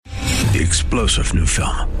The explosive new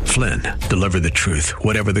film, Flynn, deliver the truth,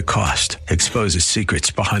 whatever the cost, exposes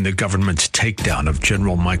secrets behind the government's takedown of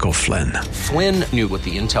General Michael Flynn. Flynn knew what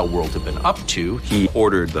the intel world had been up to. He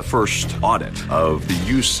ordered the first audit of the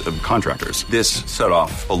use of contractors. This set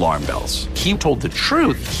off alarm bells. He told the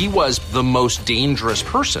truth. He was the most dangerous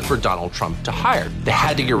person for Donald Trump to hire. They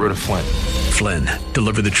had to get rid of Flynn. Flynn,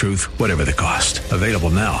 deliver the truth, whatever the cost. Available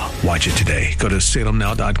now. Watch it today. Go to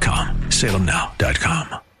salemnow.com.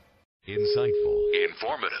 salemnow.com. Insightful,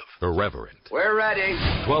 informative, irreverent. We're ready.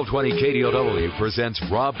 1220 KDOW presents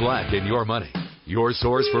Rob Black and Your Money, your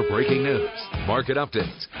source for breaking news, market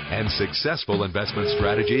updates, and successful investment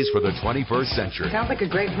strategies for the 21st century. Sounds like a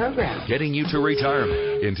great program. Getting you to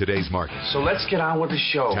retirement in today's market. So let's get on with the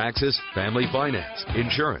show. Taxes, family finance,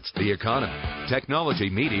 insurance, the economy, technology,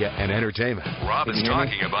 media, and entertainment. Rob is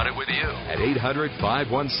talking about it with you at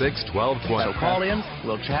 800-516-1220. So call in,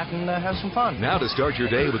 we'll chat and have some fun. Now to start your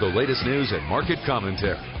day with the latest news and market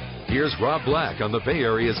commentary. Here's Rob Black on the Bay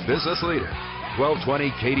Area's business leader, 1220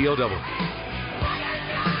 KDOW.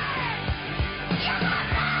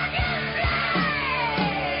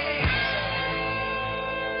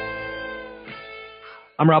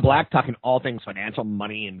 I'm Rob Black, talking all things financial,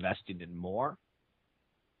 money, investing, and more.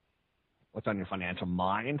 What's on your financial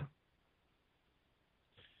mind?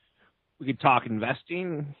 We could talk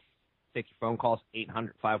investing. Take your phone calls,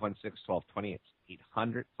 800-516-1220. It's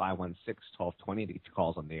 800-516-1220 to get your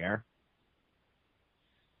calls on the air.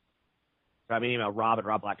 Drop me an email,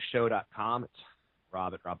 rob@robblackshow.com. It's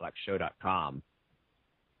rob@robblackshow.com.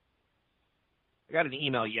 I got an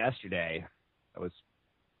email yesterday that was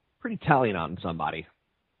pretty telling on somebody.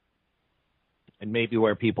 And maybe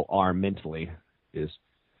where people are mentally is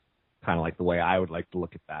kind of like the way I would like to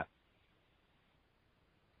look at that.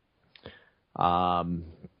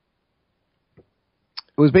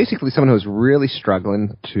 It was basically someone who was really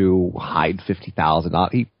struggling to hide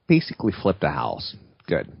 $50,000. He basically flipped a house.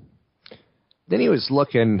 Good. Then he was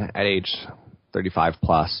looking at age 35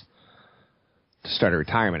 plus to start a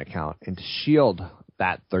retirement account and to shield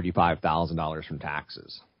that $35,000 from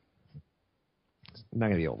taxes. It's not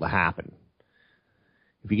going to be able to happen.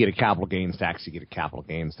 If you get a capital gains tax, you get a capital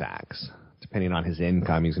gains tax. Depending on his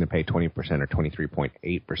income, he's going to pay 20% or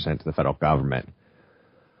 23.8% to the federal government.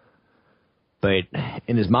 But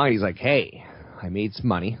in his mind, he's like, hey, I made some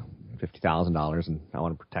money, $50,000, and I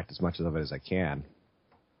want to protect as much of it as I can.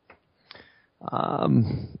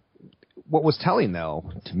 What was telling,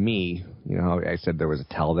 though, to me, you know, I said there was a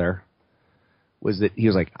tell there, was that he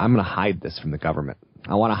was like, I'm going to hide this from the government.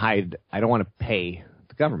 I don't want to pay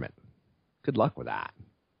the government. Good luck with that.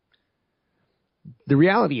 The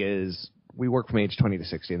reality is we work from age 20 to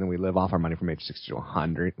 60, and then we live off our money from age 60 to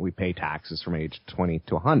 100. We pay taxes from age 20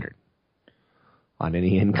 to 100 on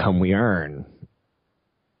any income we earn.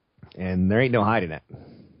 And there ain't no hiding it.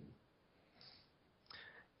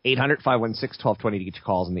 800-516-1220 to get your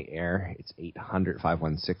calls in the air. It's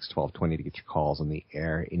 800-516-1220 to get your calls in the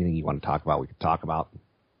air. Anything you want to talk about, we can talk about.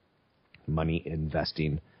 Money,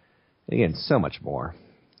 investing, and again, so much more.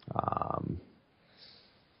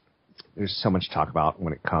 There's so much to talk about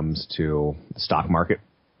when it comes to the stock market.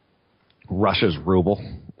 Russia's ruble,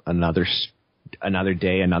 another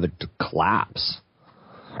day, another collapse.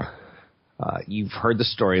 You've heard the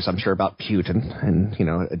stories, I'm sure, about Putin and, you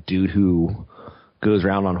know, a dude who goes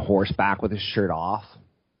around on horseback with his shirt off.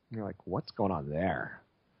 And you're like, what's going on there?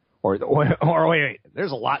 Or wait,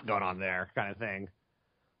 there's a lot going on there, kind of thing.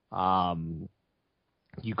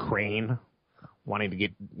 Ukraine wanting to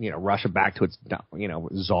get, you know, Russia back to its, you know,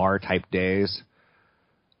 czar type days.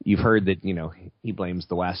 You've heard that, you know, he blames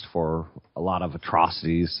the West for a lot of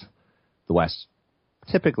atrocities. The West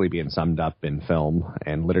typically being summed up in film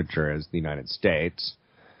and literature as the United States.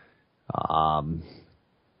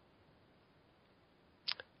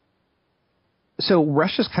 So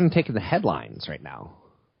Russia's kind of taking the headlines right now.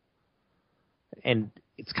 And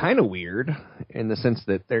it's kind of weird in the sense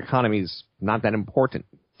that their economy is not that important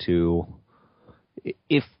to...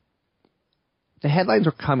 If the headlines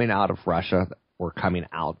were coming out of Russia, were coming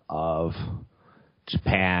out of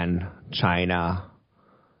Japan, China,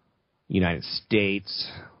 United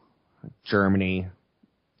States, Germany,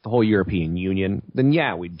 the whole European Union, then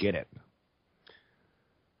yeah, we'd get it.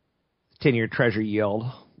 10-year Treasury yield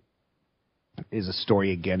is a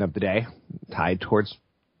story again of the day, tied towards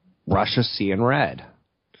Russia seeing red.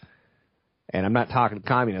 And I'm not talking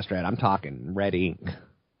communist red, I'm talking red ink.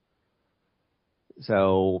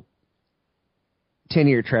 So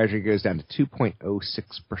 10-year Treasury goes down to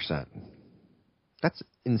 2.06%. That's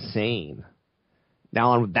insane.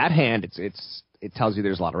 Now, on that hand, it tells you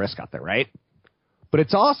there's a lot of risk out there, right? But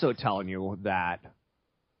it's also telling you that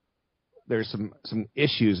there's some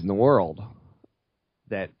issues in the world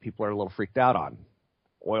that people are a little freaked out on.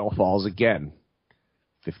 Oil falls again,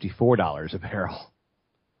 $54 a barrel.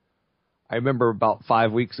 I remember about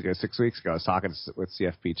 6 weeks ago, I was talking with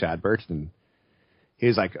CFP Chad Burton, and he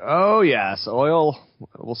was like, oh, yes, oil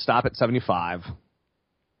will stop at 75.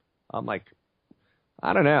 I'm like,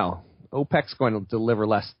 I don't know. OPEC's going to deliver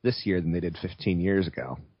less this year than they did 15 years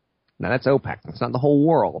ago. Now, that's OPEC. That's not the whole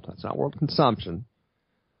world. That's not world consumption.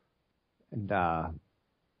 And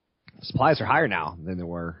supplies are higher now than they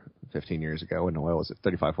were 15 years ago when oil was at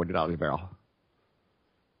 $35, $40 a barrel.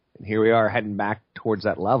 And here we are heading back towards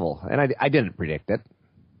that level. And I didn't predict it.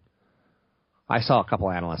 I saw a couple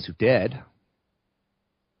of analysts who did.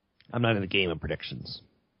 I'm not in the game of predictions.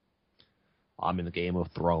 I'm in the game of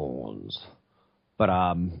thrones. But,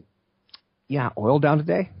 yeah, oil down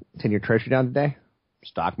today. 10-year treasury down today.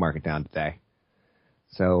 Stock market down today.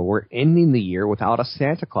 So we're ending the year without a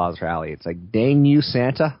Santa Claus rally. It's like, dang you,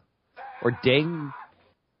 Santa. Or dang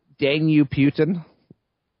you, Putin.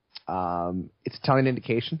 It's a telling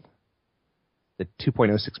indication that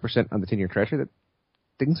 2.06% on the 10-year treasury, that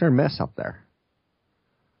things are amiss out there.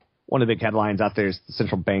 One of the big headlines out there is the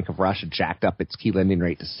Central Bank of Russia jacked up its key lending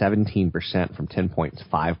rate to 17% from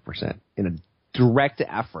 10.5% in a direct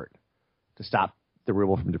effort to stop the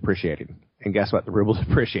ruble from depreciating. And guess what? The ruble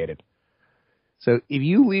depreciated. So if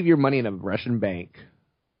you leave your money in a Russian bank,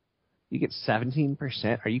 you get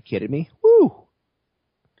 17%. Are you kidding me? Woo!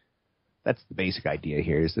 That's the basic idea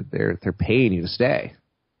here, is that they're paying you to stay.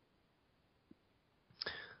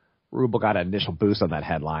 Ruble got an initial boost on that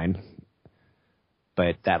headline,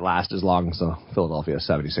 but that lasts as long as the Philadelphia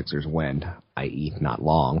 76ers win, i.e. not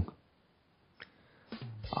long.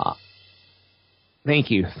 Thank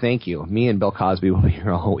you. Me and Bill Cosby will be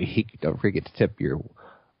here all week. Don't forget to tip your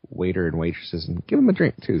waiter and waitresses and give them a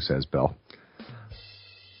drink too, says Bill.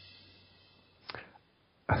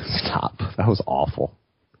 Stop. That was awful.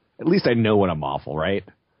 At least I know when I'm awful, right?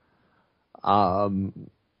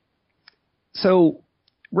 So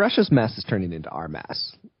Russia's mess is turning into our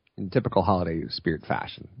mess in typical holiday spirit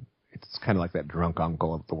fashion. It's kind of like that drunk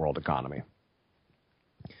uncle of the world economy.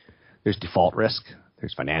 There's default risk.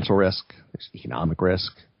 There's financial risk. There's economic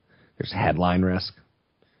risk. There's headline risk.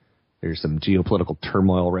 There's some geopolitical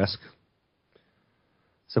turmoil risk.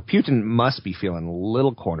 So Putin must be feeling a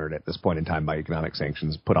little cornered at this point in time by economic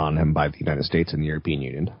sanctions put on him by the United States and the European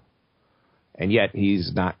Union. And yet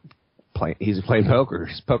he's not playing. He's playing poker.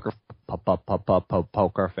 His poker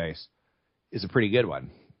face is a pretty good one.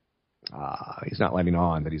 He's not letting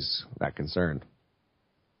on that he's that concerned.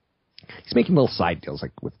 He's making little side deals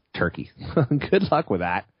like with Turkey. Good luck with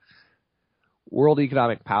that. World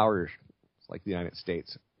economic powers like the United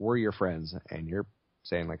States, we're your friends, and you're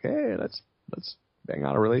saying like, hey, let's bang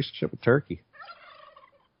out a relationship with Turkey.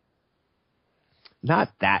 Not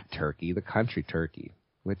that Turkey, the country Turkey,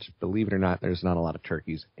 which, believe it or not, there's not a lot of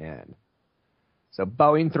turkeys in. So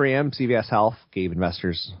Boeing, 3M, CVS Health gave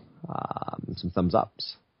investors some thumbs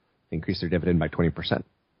ups. They increased their dividend by 20%.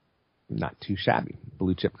 Not too shabby.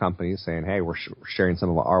 Blue chip companies saying, hey, we're sharing some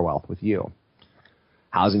of our wealth with you.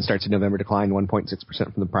 Housing starts in November declined 1.6%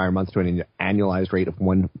 from the prior month to an annualized rate of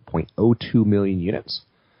 1.02 million units.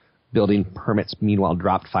 Building permits, meanwhile,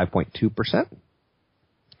 dropped 5.2%.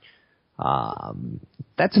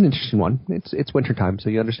 That's an interesting one. It's wintertime, so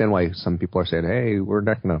you understand why some people are saying, hey, we're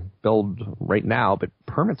not going to build right now, but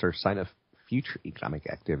permits are a sign of future economic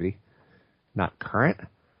activity, not current.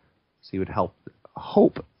 So you would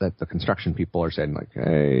hope that the construction people are saying, like,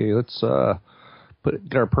 hey, let's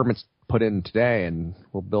get our permits put in today and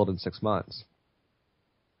we'll build in 6 months.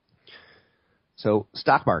 So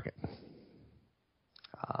stock market.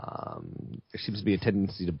 There seems to be a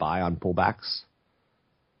tendency to buy on pullbacks.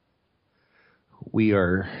 We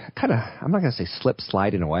are kind of, I'm not going to say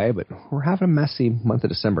sliding away, but we're having a messy month of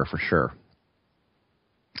December for sure.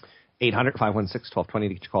 800-516-1220 to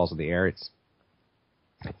get your calls on the air. It's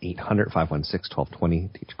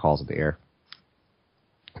 800-516-1220 to get your calls on the air.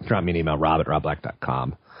 Drop me an email,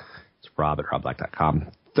 rob@robblack.com. It's rob@robblack.com.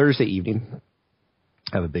 Thursday evening,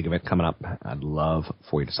 I have a big event coming up. I'd love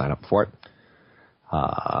for you to sign up for it.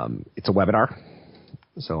 It's a webinar,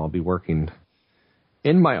 so I'll be working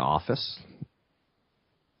in my office.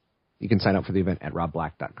 You can sign up for the event at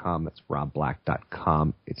robblack.com. That's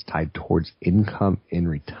robblack.com. It's tied towards income in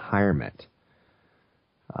retirement.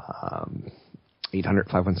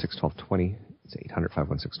 800-516-1220. It's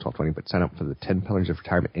 800-516-1220. But sign up for the 10 Pillars of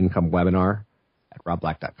Retirement Income webinar at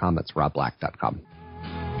robblack.com. That's robblack.com.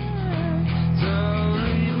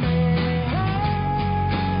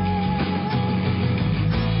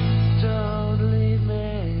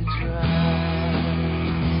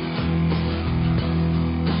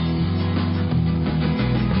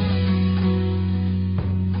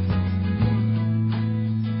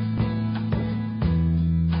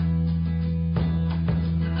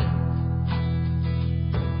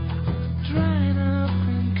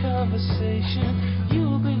 conversation,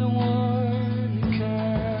 you'll be the one who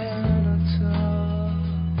cannot talk.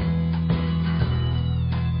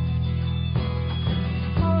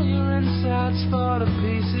 All your insides fall to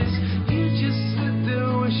pieces. You just sit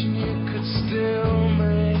there wishing you could still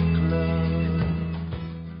make love.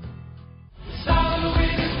 The sound of the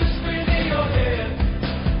wind is whispering in your head.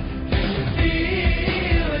 Can you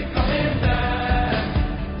feel it coming back?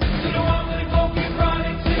 To the one with the coke keep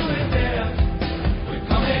running to his death. We're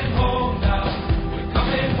coming home now. We're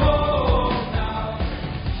coming home now.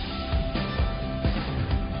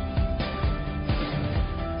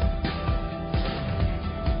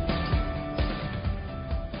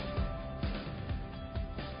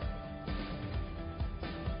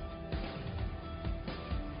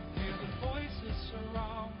 Hear the voices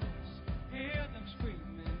surround us. Hear them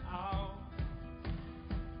screaming out.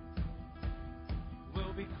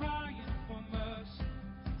 We'll be crying for mercy.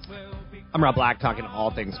 We'll be I'm Rob Black, talking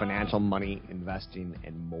all things financial, money, investing,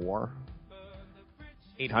 and more.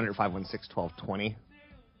 800-516-1220.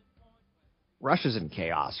 Russia's in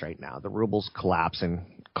chaos right now. The ruble's collapsing.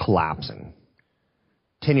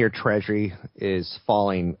 10-year Treasury is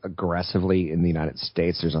falling aggressively in the United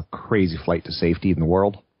States. There's a crazy flight to safety in the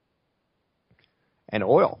world. And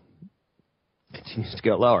oil continues to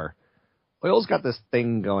go lower. Oil's got this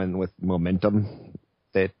thing going with momentum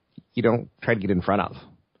that you don't try to get in front of.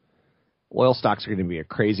 Oil stocks are going to be a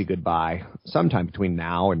crazy good buy sometime between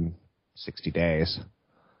now and 60 days.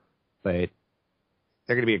 But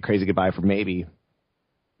they're going to be a crazy good buy for maybe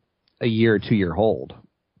a year or 2 year hold.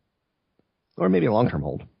 Or maybe a long-term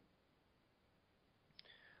hold.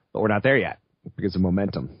 But we're not there yet because of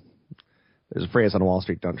momentum. There's a phrase on Wall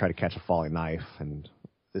Street, don't try to catch a falling knife, and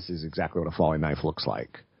this is exactly what a falling knife looks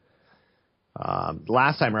like. The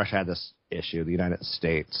last time Russia had this issue, the United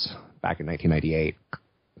States, back in 1998,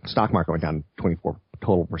 stock market went down 24%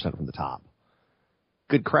 from the top.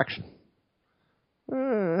 Good correction.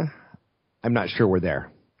 I'm not sure we're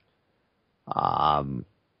there.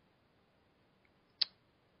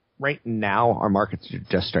 Right now, our markets are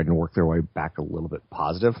just starting to work their way back a little bit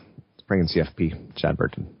positive. Let's bring in CFP, Chad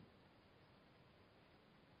Burton.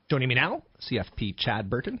 Joining me now, CFP Chad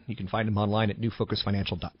Burton. You can find him online at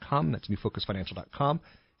newfocusfinancial.com. That's newfocusfinancial.com.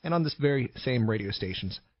 And on this very same radio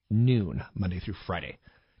station's noon, Monday through Friday.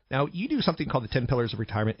 Now, you do something called the 10 Pillars of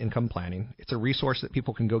Retirement Income Planning. It's a resource that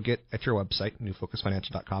people can go get at your website,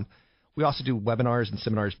 newfocusfinancial.com. We also do webinars and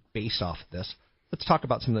seminars based off of this. Let's talk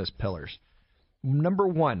about some of those pillars. Number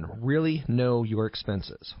one, really know your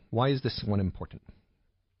expenses. Why is this one important?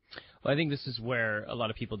 Well, I think this is where a lot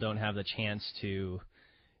of people don't have the chance to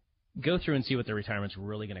go through and see what their retirement's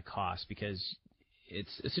really going to cost, because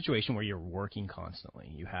it's a situation where you're working constantly.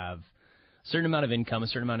 You have a certain amount of income. A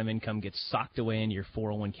certain amount of income gets socked away into your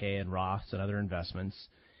 401k and Roths and other investments.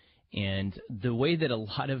 And the way that a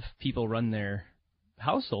lot of people run their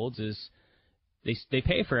households is they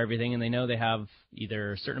pay for everything, and they know they have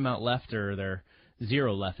either a certain amount left or they're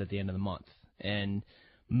zero left at the end of the month. And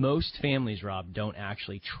most families, Rob, don't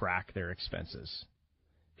actually track their expenses.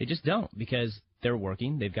 They just don't, because they're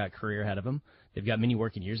working. They've got career ahead of them. They've got many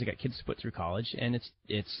working years. They've got kids to put through college, and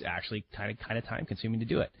it's actually kind of time-consuming to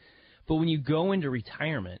do it. But when you go into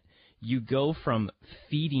retirement, you go from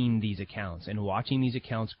feeding these accounts and watching these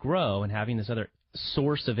accounts grow and having this other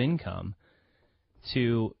source of income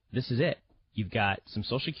to this is it. You've got some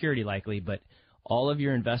Social Security likely, but all of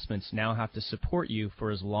your investments now have to support you for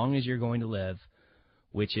as long as you're going to live,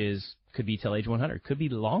 which could be till age 100, could be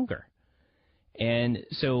longer. And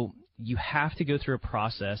so you have to go through a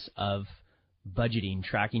process of budgeting,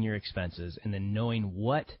 tracking your expenses, and then knowing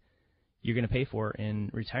what you're going to pay for in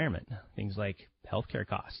retirement. Things like healthcare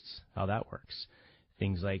costs, how that works.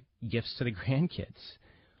 Things like gifts to the grandkids.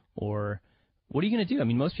 Or what are you going to do? I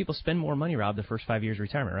mean, most people spend more money, Rob, the first 5 years of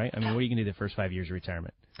retirement, right? I mean, what are you going to do the first 5 years of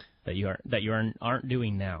retirement that you aren't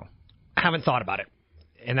doing now? I haven't thought about it.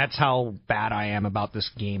 And that's how bad I am about this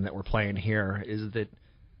game that we're playing here, is that,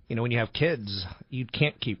 when you have kids, you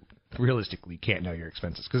realistically can't know your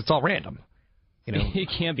expenses because it's all random. It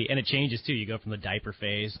can be, and it changes too. You go from the diaper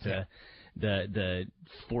phase to the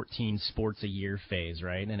 14 sports a year phase,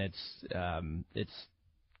 right? And it's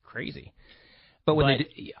crazy. But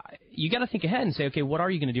you got to think ahead and say, okay, what are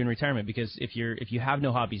you going to do in retirement? Because if you have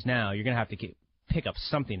no hobbies now, you're going to have to pick up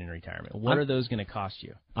something in retirement. What are those going to cost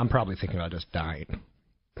you? I'm probably thinking about just dying,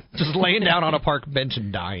 just laying down on a park bench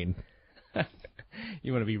and dying.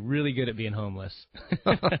 You want to be really good at being homeless.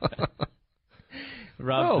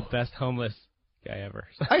 Rob's the best homeless guy ever.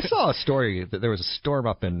 I saw a story that there was a storm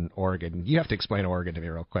up in Oregon. You have to explain Oregon to me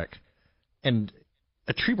real quick. And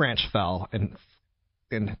a tree branch fell and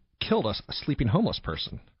killed a sleeping homeless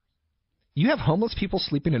person. You have homeless people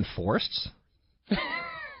sleeping in forests?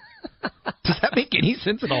 Does that make any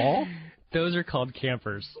sense at all? Those are called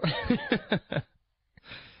campers.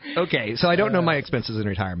 Okay, so I don't know my expenses in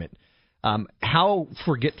retirement. How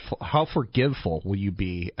forgiveful will you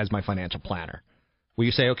be as my financial planner? Will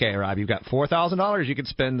you say, okay, Rob, you've got $4,000 you could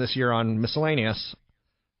spend this year on miscellaneous,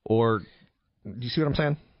 or do you see what I'm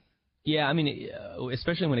saying? Yeah, I mean,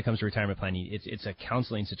 especially when it comes to retirement planning, it's a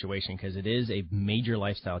counseling situation because it is a major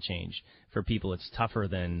lifestyle change for people. It's tougher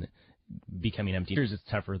than becoming empty nesters. It's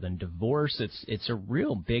tougher than divorce. It's a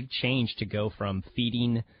real big change to go from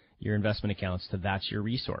feeding your investment accounts to that's your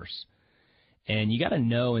resource. And you got to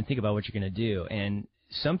know and think about what you're going to do. And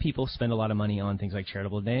some people spend a lot of money on things like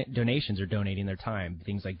charitable donations or donating their time,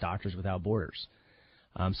 things like Doctors Without Borders.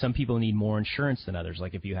 Some people need more insurance than others.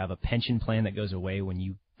 Like if you have a pension plan that goes away when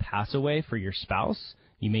you pass away for your spouse,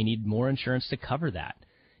 you may need more insurance to cover that.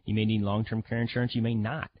 You may need long-term care insurance. You may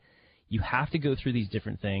not. You have to go through these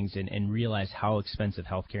different things and realize how expensive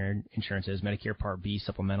healthcare insurance is. Medicare Part B,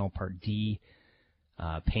 Supplemental Part D,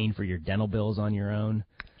 paying for your dental bills on your own.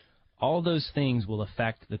 All those things will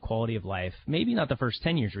affect the quality of life. Maybe not the first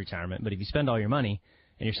 10 years of retirement, but if you spend all your money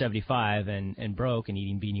and you're 75 and broke and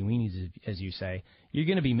eating beanie weenies, as you say, you're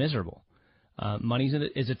going to be miserable. Money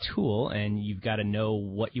is a tool, and you've got to know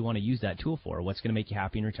what you want to use that tool for. What's going to make you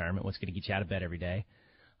happy in retirement? What's going to get you out of bed every day?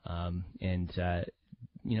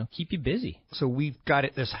 Keep you busy. So we've got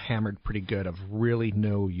this hammered pretty good of really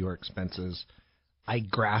know your expenses. I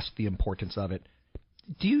grasp the importance of it.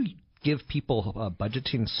 Do you give people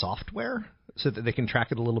budgeting software so that they can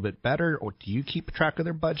track it a little bit better, or do you keep track of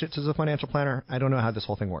their budgets as a financial planner? I don't know how this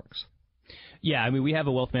whole thing works. Yeah, I mean, we have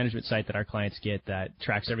a wealth management site that our clients get that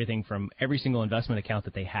tracks everything from every single investment account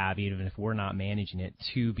that they have, even if we're not managing it,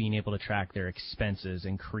 to being able to track their expenses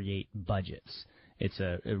and create budgets. It's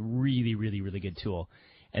a really, really, really good tool.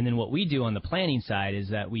 And then what we do on the planning side is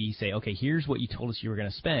that we say, okay, here's what you told us you were going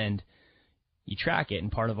to spend. You track it,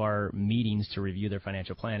 and part of our meetings to review their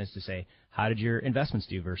financial plan is to say, how did your investments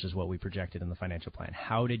do versus what we projected in the financial plan?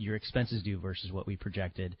 How did your expenses do versus what we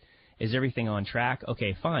projected? Is everything on track?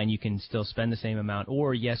 Okay, fine, you can still spend the same amount,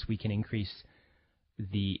 or yes, we can increase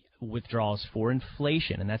the withdrawals for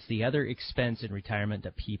inflation, and that's the other expense in retirement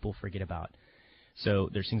that people forget about. So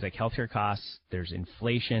there's things like healthcare costs, there's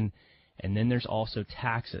inflation, and then there's also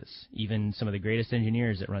taxes. Even some of the greatest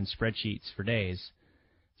engineers that run spreadsheets for days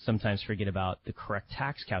sometimes forget about the correct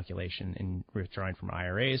tax calculation in withdrawing from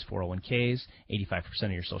IRAs, 401ks, 85%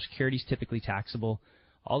 of your Social Security is typically taxable.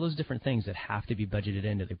 All those different things that have to be budgeted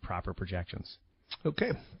into the proper projections.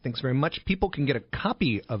 Okay, thanks very much. People can get a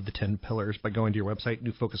copy of the 10 Pillars by going to your website,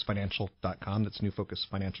 newfocusfinancial.com. That's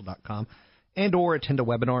newfocusfinancial.com. And or attend a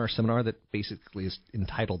webinar or seminar that basically is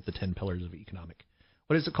entitled The 10 Pillars of Economic.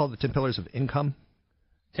 What is it called? The 10 Pillars of Income?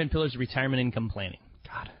 10 Pillars of Retirement Income Planning.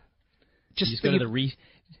 God. Just go to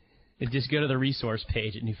the resource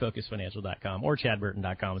page at newfocusfinancial.com or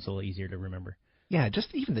chadburton.com. It's a little easier to remember. Yeah,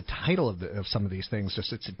 just even the title of some of these things,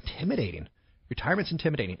 it's intimidating. Retirement's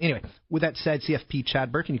intimidating. Anyway, with that said, CFP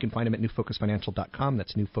Chad Burton, you can find him at newfocusfinancial.com.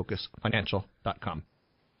 That's newfocusfinancial.com.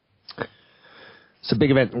 It's a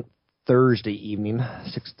big event Thursday evening,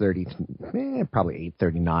 6:30, probably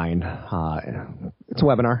 8:39. It's a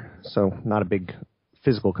webinar, so not a big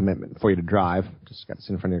physical commitment for you to drive. Just got to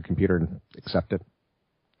sit in front of your computer and accept it.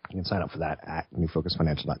 You can sign up for that at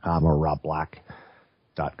newfocusfinancial.com or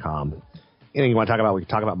robblack.com. Anything you want to talk about, we can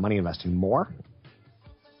talk about money investing more.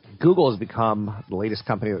 Google has become the latest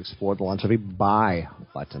company to explore the launch of a buy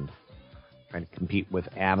button, trying to compete with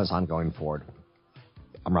Amazon going forward.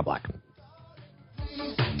 I'm Rob Black.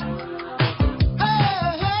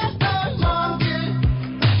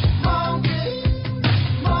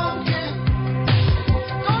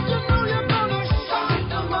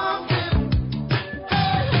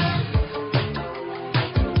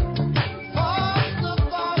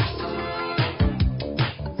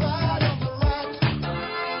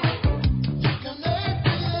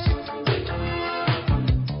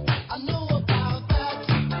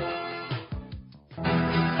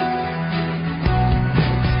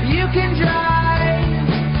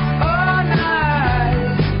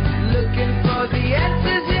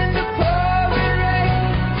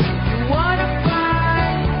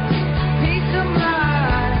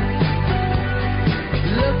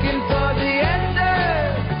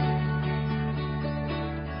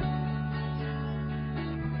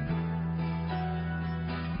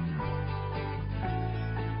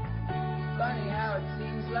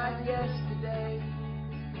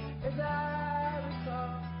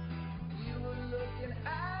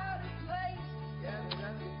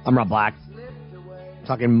 I'm Rob Black,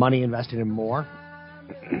 talking money, investing, and more.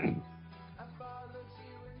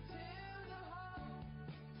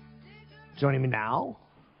 Joining me now,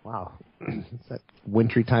 wow, it's that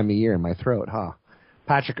wintry time of year in my throat, huh?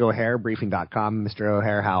 Patrick O'Hare, Briefing.com. Mr.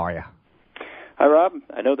 O'Hare, how are you? Hi, Rob.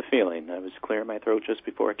 I know the feeling. I was clearing my throat just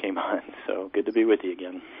before I came on, so good to be with you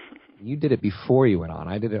again. You did it before you went on.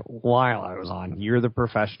 I did it while I was on. You're the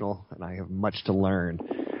professional, and I have much to learn.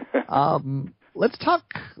 Let's talk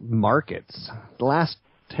markets. The last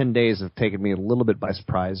 10 days have taken me a little bit by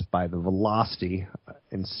surprise by the velocity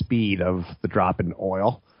and speed of the drop in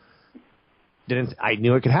oil. I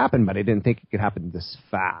knew it could happen, but I didn't think it could happen this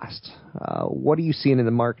fast. What are you seeing in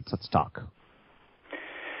the markets? Let's talk.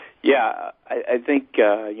 Yeah, I think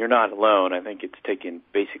you're not alone. I think it's taken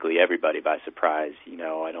basically everybody by surprise. You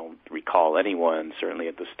know, I don't recall anyone, certainly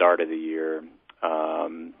at the start of the year,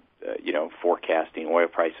 forecasting oil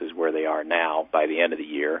prices where they are now by the end of the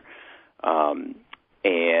year. And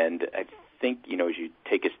I think, as you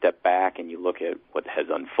take a step back and you look at what has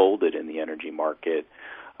unfolded in the energy market,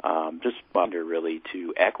 just wonder really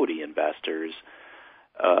to equity investors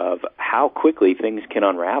of how quickly things can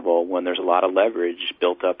unravel when there's a lot of leverage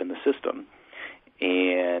built up in the system.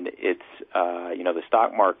 And it's, the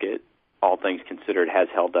stock market, all things considered, has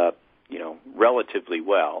held up, relatively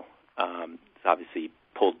well. It's obviously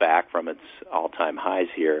pulled back from its all-time highs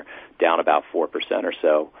here, down about 4% or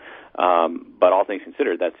so. But all things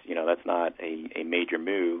considered, that's not a major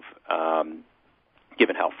move,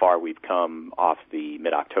 given how far we've come off the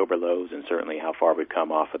mid-October lows and certainly how far we've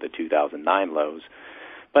come off of the 2009 lows.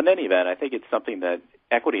 But in any event, I think it's something that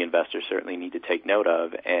equity investors certainly need to take note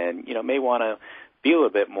of and, may want to be a little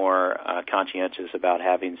bit more conscientious about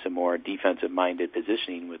having some more defensive-minded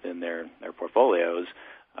positioning within their portfolios.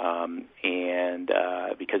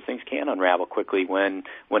 Because things can unravel quickly when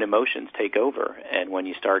emotions take over and when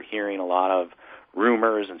you start hearing a lot of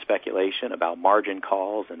rumors and speculation about margin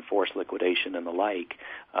calls and forced liquidation and the like,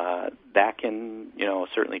 that can,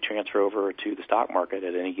 certainly transfer over to the stock market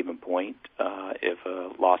at any given point if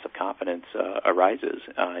a loss of confidence arises.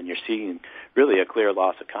 And you're seeing really a clear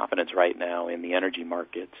loss of confidence right now in the energy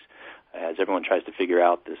markets as everyone tries to figure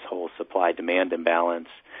out this whole supply-demand imbalance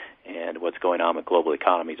and what's going on with global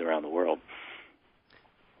economies around the world.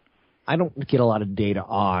 I don't get a lot of data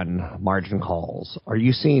on margin calls. Are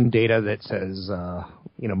you seeing data that says,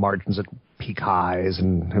 margins at peak highs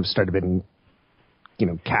and have started being,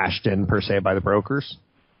 cashed in per se by the brokers?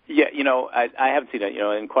 Yeah, I haven't seen it,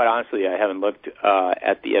 and quite honestly, I haven't looked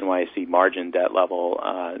at the NYSE margin debt level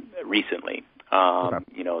recently. Okay.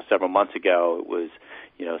 Several months ago, it was,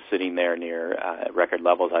 sitting there near record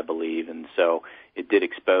levels, I believe, and so it did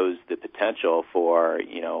expose the potential for,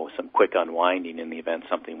 some quick unwinding in the event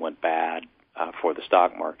something went bad for the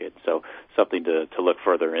stock market. So something to look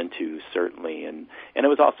further into, certainly. And it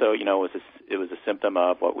was also, it was a symptom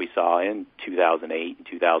of what we saw in 2008 and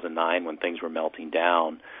 2009 when things were melting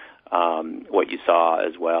down, what you saw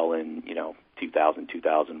as well in, 2000,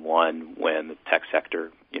 2001 when the tech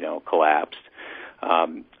sector, collapsed.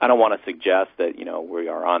 I don't want to suggest that, we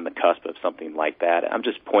are on the cusp of something like that. I'm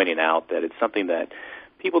just pointing out that it's something that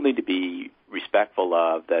people need to be respectful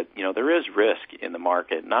of, that, there is risk in the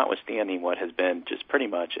market, notwithstanding what has been just pretty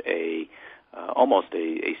much almost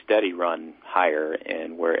a steady run higher,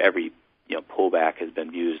 and where every, pullback has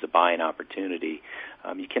been viewed as a buying opportunity.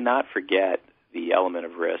 You cannot forget the element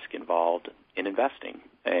of risk involved in investing,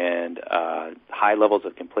 and high levels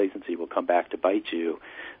of complacency will come back to bite you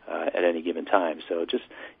at any given time. So just,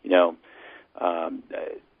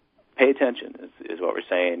 pay attention is what we're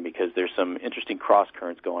saying, because there's some interesting cross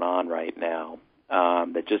currents going on right now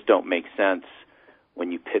that just don't make sense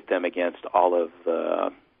when you pit them against all of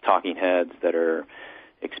the talking heads that are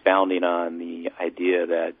expounding on the idea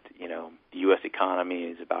that, the U.S. economy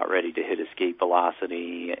is about ready to hit escape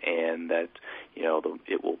velocity and that,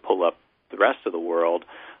 it will pull up the rest of the world.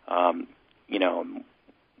 When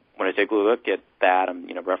I take a look at that, I'm,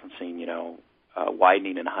 referencing,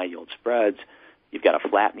 widening and high yield spreads. You've got a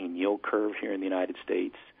flattening yield curve here in the United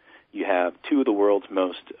States. You have two of the world's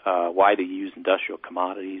most widely used industrial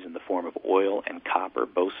commodities in the form of oil and copper,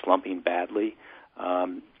 both slumping badly.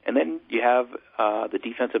 And then you have the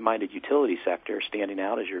defensive-minded utility sector standing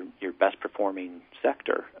out as your best-performing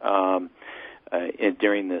sector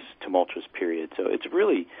during this tumultuous period. So it's a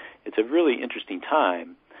really interesting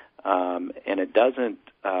time, and it doesn't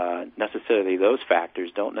necessarily, those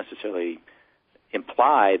factors don't necessarily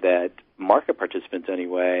imply that market participants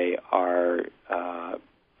anyway are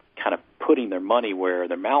kind of putting their money where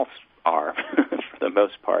their mouths are for the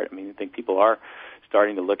most part. I mean, I think people are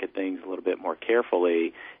starting to look at things a little bit more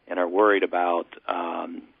carefully and are worried about,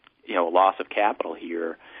 loss of capital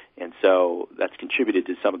here. And so that's contributed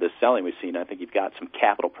to some of the selling we've seen. I think you've got some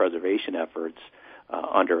capital preservation efforts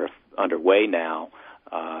underway now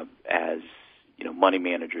as money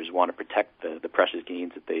managers want to protect the precious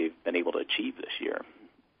gains that they've been able to achieve this year.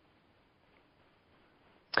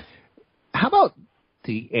 How about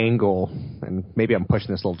the angle, and maybe I'm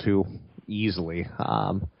pushing this a little too easily,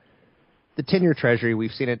 the 10-year Treasury,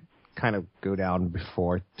 we've seen it kind of go down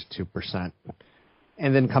before to 2%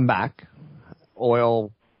 and then come back.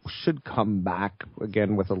 Oil should come back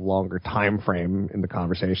again with a longer time frame in the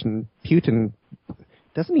conversation. Putin,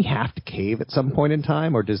 doesn't he have to cave at some point in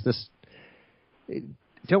time, or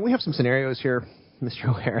don't we have some scenarios here, Mr.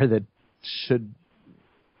 O'Hare, that should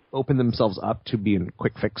open themselves up to being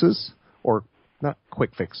quick fixes, or not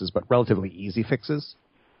quick fixes, but relatively easy fixes?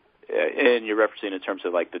 And you're referencing in terms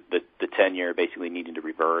of like the 10-year basically needing to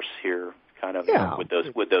reverse here, kind of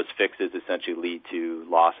would those fixes essentially lead to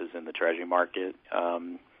losses in the Treasury market?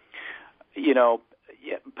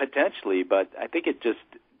 Potentially, but I think it just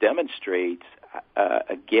demonstrates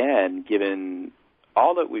again, given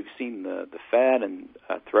all that we've seen the Fed and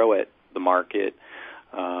throw at the market,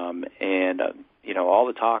 and all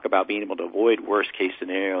the talk about being able to avoid worst case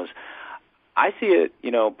scenarios. I see it,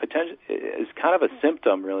 potentially as kind of a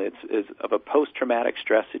symptom, really, it's of a post-traumatic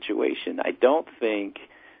stress situation. I don't think,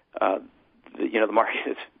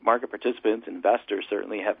 the market participants, investors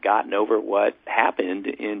certainly have gotten over what happened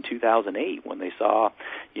in 2008 when they saw,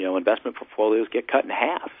 investment portfolios get cut in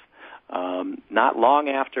half. Not long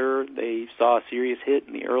after they saw a serious hit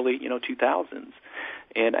in the early, 2000s.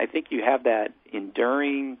 And I think you have that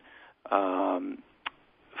enduring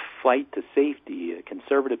flight to safety, a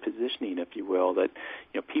conservative positioning, if you will, that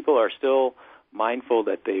people are still mindful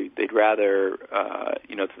that they'd rather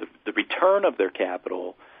the return of their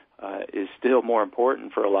capital is still more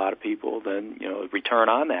important for a lot of people than return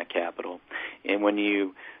on that capital. And when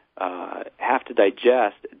you have to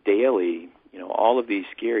digest daily all of these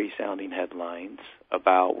scary sounding headlines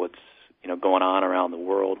about what's going on around the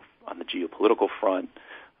world on the geopolitical front,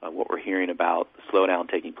 what we're hearing about the slowdown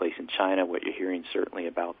taking place in China, what you're hearing certainly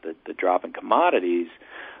about the drop in commodities,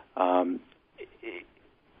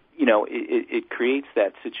 it creates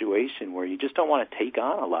that situation where you just don't want to take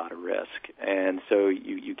on a lot of risk. And so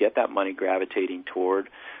you get that money gravitating toward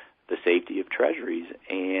the safety of treasuries.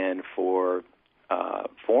 And for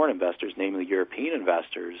foreign investors, namely European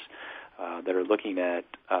investors, that are looking at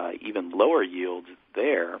even lower yields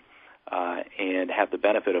there, and have the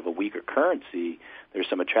benefit of a weaker currency, there's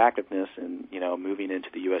some attractiveness in moving into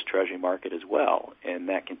the U.S. Treasury market as well, and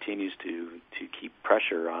that continues to keep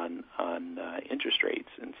pressure on interest rates.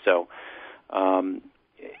 And so,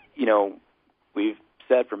 we've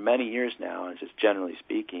said for many years now, and just generally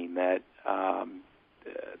speaking, that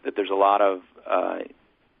there's a lot of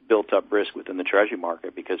built-up risk within the Treasury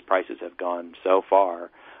market because prices have gone so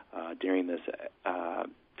far during this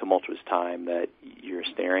tumultuous time that you're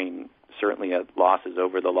staring certainly at losses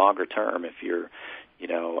over the longer term if you're,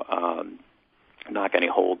 not going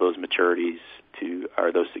to hold those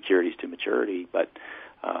those securities to maturity. But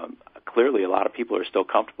clearly, a lot of people are still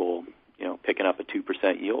comfortable, picking up a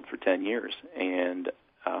 2% yield for 10 years, and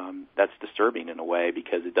that's disturbing in a way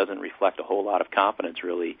because it doesn't reflect a whole lot of confidence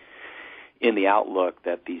really in the outlook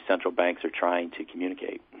that these central banks are trying to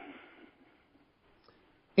communicate.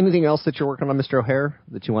 Anything else that you're working on, Mr. O'Hare,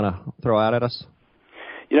 that you want to throw out at us?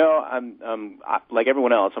 I'm like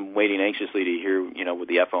everyone else. I'm waiting anxiously to hear, with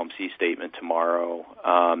the FOMC statement tomorrow.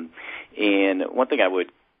 And one thing I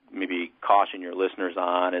would maybe caution your listeners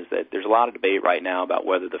on is that there's a lot of debate right now about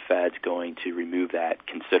whether the Fed's going to remove that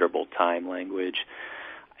considerable time language.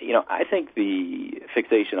 I think the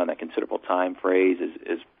fixation on that considerable time phrase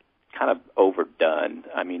is kind of overdone.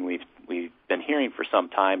 I mean, we've been hearing for some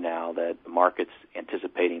time now that the market's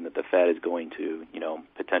anticipating that the Fed is going to,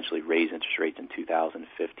 potentially raise interest rates in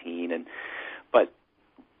 2015. But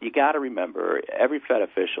you got to remember, every Fed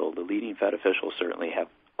official, the leading Fed officials certainly have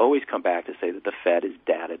always come back to say that the Fed is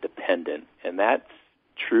data dependent, and that's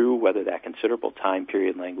true whether that considerable time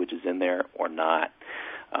period language is in there or not.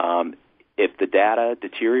 If the data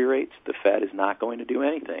deteriorates, the Fed is not going to do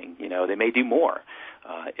anything. They may do more.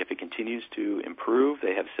 If it continues to improve,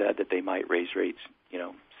 they have said that they might raise rates,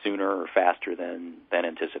 sooner or faster than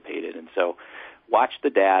anticipated. And so, watch the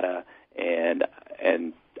data and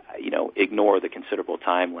ignore the considerable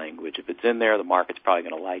time language. If it's in there, the market's probably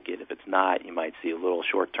going to like it. If it's not, you might see a little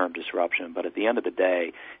short-term disruption. But at the end of the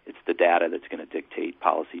day, it's the data that's going to dictate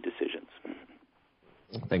policy decisions.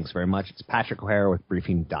 Thanks very much. It's Patrick O'Hare with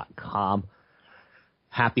Briefing.com.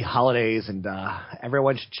 Happy holidays, and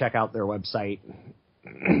everyone should check out their website.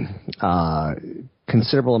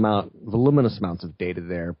 Voluminous amounts of data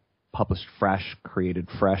there, published fresh, created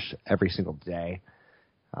fresh every single day.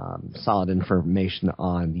 solid information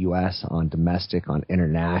on the U.S., on domestic, on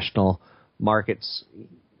international markets.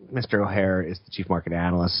 Mr. O'Hare is the chief market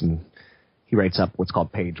analyst, and he writes up what's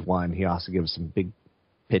called page one. He also gives some big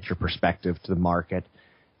picture perspective to the market.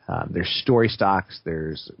 There's story stocks.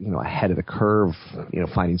 There's, ahead of the curve,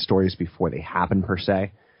 finding stories before they happen per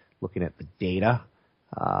se, looking at the data.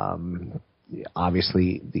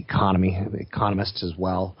 Obviously, the economy, the economists as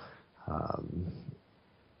well.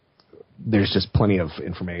 There's just plenty of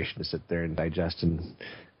information to sit there and digest and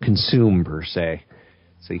consume per se.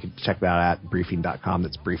 So you can check that out at briefing.com.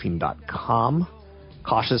 That's briefing.com.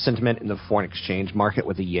 Cautious sentiment in the foreign exchange market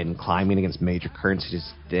with the yen climbing against major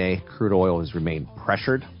currencies today. Crude oil has remained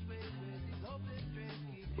pressured,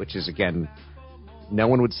 which is, again, no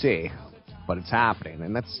one would see, but it's happening,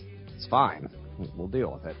 and it's fine. We'll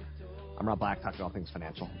deal with it. I'm Rob Black, talking all things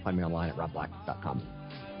financial. Find me online at robblack.com.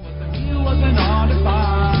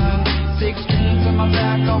 Six strings on my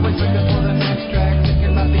back, always looking for the next track.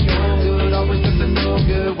 Thinking about the old good, always just the no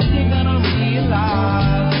good. When you gonna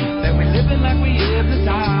realize that we're living like we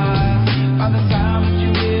hypnotized by the sound that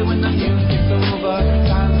you hear when the music's over?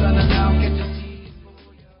 Time's running out, get your seat.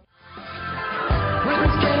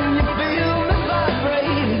 Prince, can you feel me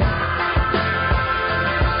vibrate?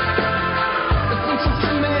 The sense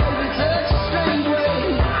to me in such a strange way.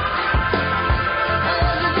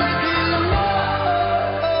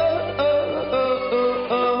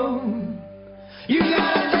 You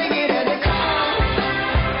gotta take it as it comes.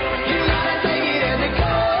 You gotta take it as it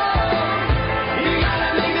goes. You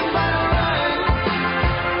gotta make the bottom run.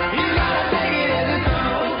 You gotta take it as it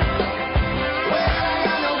goes. Well, I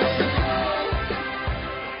got no business.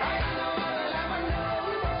 I got no other life I know. I'm gonna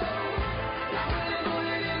put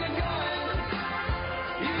it in the gun.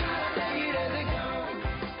 You gotta take it as it goes.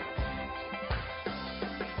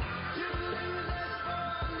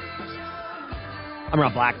 I'm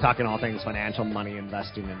Rob Black, talking all things financial, money,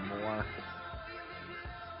 investing, and more.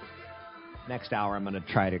 Next hour, I'm going to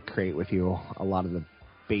try to create with you a lot of the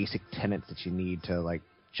basic tenets that you need to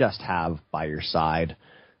just have by your side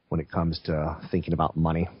when it comes to thinking about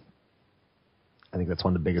money. I think that's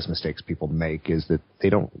one of the biggest mistakes people make, is that they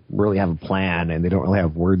don't really have a plan and they don't really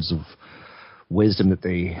have words of wisdom that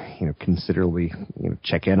they considerably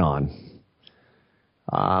check in on.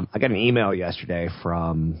 I got an email yesterday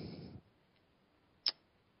from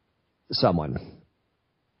someone.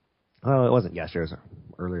 Well, it wasn't yesterday, it was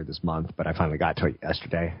earlier this month, but I finally got to it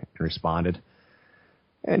yesterday and responded.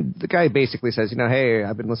 And the guy basically says, hey,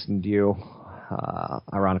 I've been listening to you,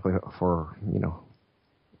 ironically, for,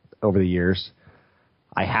 over the years.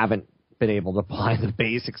 I haven't been able to apply the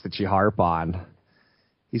basics that you harp on.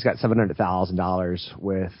 He's got $700,000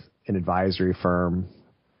 with an advisory firm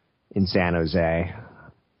in San Jose.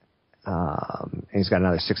 And he's got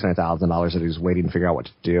another $600,000 that he's waiting to figure out what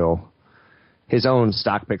to do. His own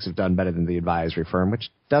stock picks have done better than the advisory firm, which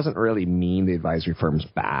doesn't really mean the advisory firm's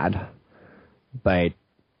bad, but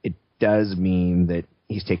it does mean that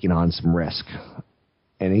he's taking on some risk,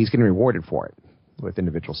 and he's getting rewarded for it with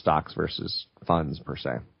individual stocks versus funds per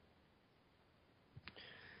se.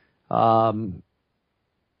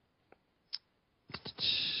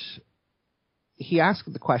 He asked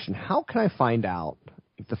the question, how can I find out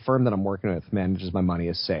if the firm that I'm working with manages my money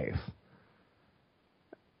is safe?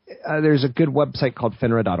 There's a good website called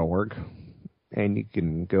FINRA.org, and you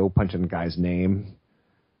can go punch in the guy's name,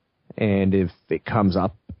 and if it comes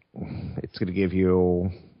up, it's going to give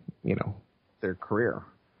you, their career,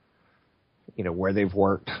 where they've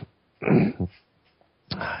worked.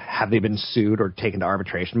 Have they been sued or taken to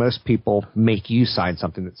arbitration? Most people make you sign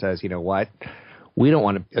something that says, we don't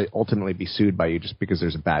want to ultimately be sued by you just because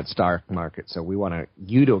there's a bad stock market. So we want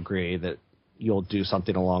you to agree that you'll do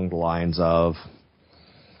something along the lines of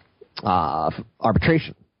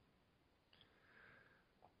arbitration.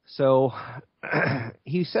 So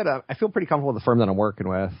he said, I feel pretty comfortable with the firm that I'm working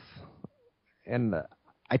with. And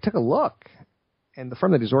I took a look, and the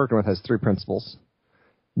firm that he's working with has 3 principals.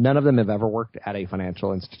 None of them have ever worked at a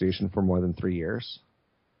financial institution for more than 3 years.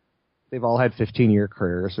 They've all had 15-year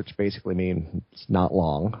careers, which basically means it's not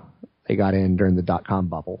long. They got in during the dot-com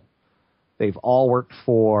bubble. They've all worked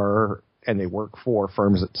for, and they work for,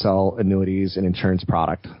 firms that sell annuities and insurance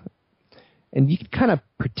product. And you can kind of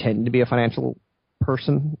pretend to be a financial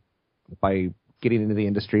person by getting into the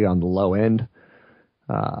industry on the low end.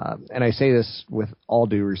 And I say this with all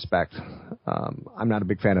due respect. I'm not a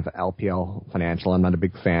big fan of LPL Financial. I'm not a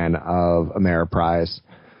big fan of Ameriprise.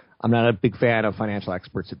 I'm not a big fan of financial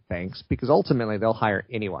experts at banks, because ultimately they'll hire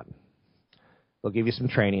anyone. They'll give you some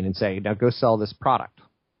training and say, now go sell this product.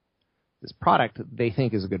 This product they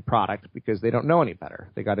think is a good product because they don't know any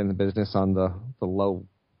better. They got in the business on the low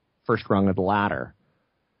first rung of the ladder.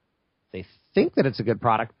 They think that it's a good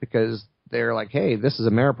product because they're like, hey, this is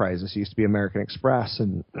Ameriprise. This used to be American Express.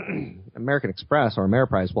 And American Express or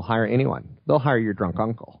Ameriprise will hire anyone. They'll hire your drunk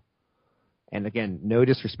uncle. And again, no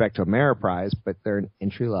disrespect to Ameriprise, but they're an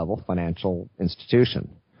entry-level financial institution.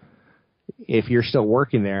 If you're still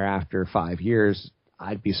working there after 5 years,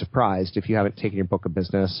 I'd be surprised if you haven't taken your book of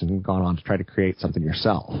business and gone on to try to create something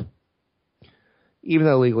yourself. Even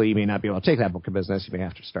though legally you may not be able to take that book of business, you may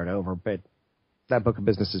have to start over, but that book of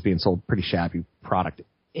business is being sold pretty shabby product,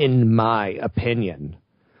 in my opinion.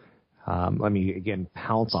 Let me, again,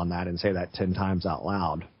 pounce on that and say that 10 times out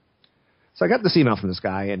loud. So I got this email from this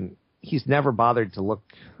guy, and he's never bothered to look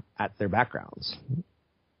at their backgrounds.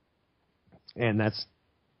 And that's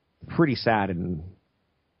pretty sad and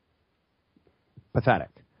pathetic.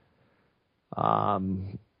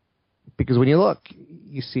 Because when you look,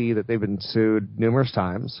 you see that they've been sued numerous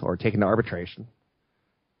times or taken to arbitration.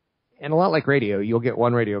 And a lot like radio, you'll get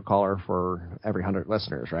one radio caller for every 100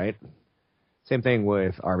 listeners, right? Same thing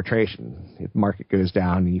with arbitration. If the market goes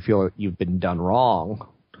down and you feel that you've been done wrong,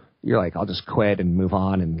 you're like, I'll just quit and move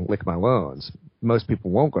on and lick my wounds. Most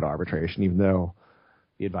people won't go to arbitration, even though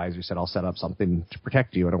the advisor said, I'll set up something to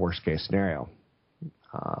protect you in a worst-case scenario.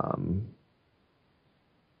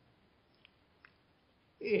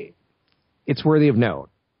 It's worthy of note.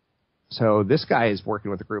 So this guy is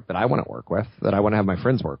working with a group that I want to work with, that I want to have my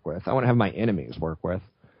friends work with. I want to have my enemies work with.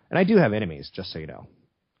 And I do have enemies, just so you know.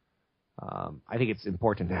 I think it's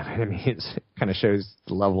important to have enemies. It kind of shows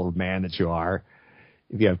the level of man that you are.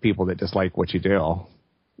 If you have people that dislike what you do.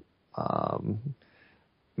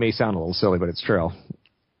 May sound a little silly, but it's true.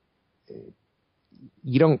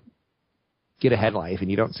 You don't get ahead in life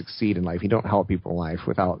and you don't succeed in life. You don't help people in life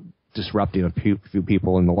without disrupting a few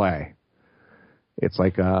people in the way. It's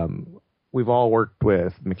like we've all worked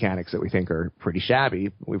with mechanics that we think are pretty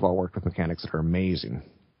shabby. We've all worked with mechanics that are amazing.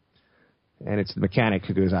 And it's the mechanic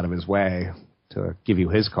who goes out of his way to give you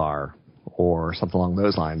his car or something along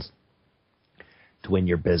those lines to win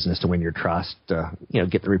your business, to win your trust, to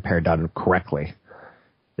get the repair done correctly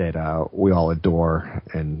that we all adore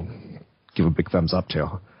and give a big thumbs up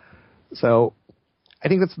to. So I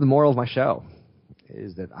think that's the moral of my show,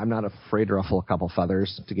 is that I'm not afraid to ruffle a couple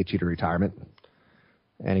feathers to get you to retirement.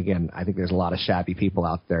 And again, I think there's a lot of shabby people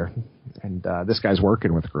out there. And this guy's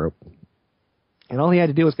working with a group. And all he had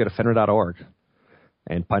to do was go to FINRA.org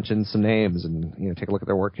and punch in some names and take a look at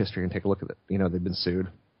their work history and take a look at it. They've been sued.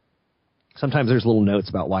 Sometimes there's little notes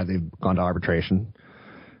about why they've gone to arbitration.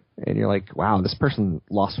 And you're like, wow, this person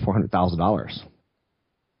lost $400,000.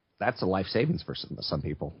 That's a life savings for some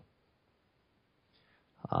people.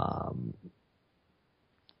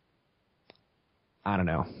 I don't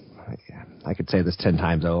know. I could say this 10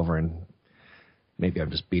 times over, and maybe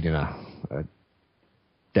I'm just beating a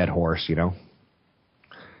dead horse,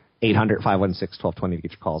 800-516-1220 to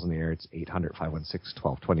get your calls in the air. It's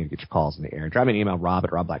 800-516-1220 to get your calls in the air. Drop me an email,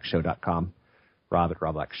 rob@robblackshow.com,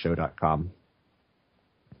 rob@robblackshow.com.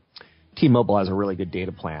 T-Mobile has a really good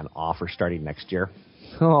data plan offer starting next year.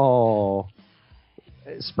 Oh,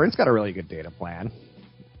 Sprint's got a really good data plan.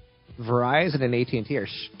 Verizon and AT&T are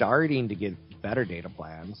starting to get better data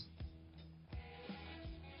plans.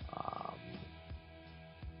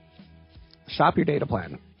 Shop your data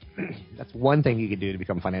plan. That's one thing you can do to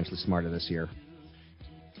become financially smarter this year.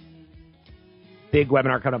 Big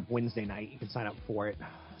webinar coming up Wednesday night. You can sign up for it,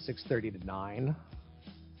 6:30 to 9.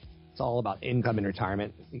 It's all about income and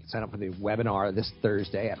retirement. You can sign up for the webinar this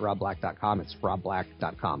Thursday at robblack.com. It's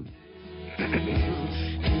robblack.com.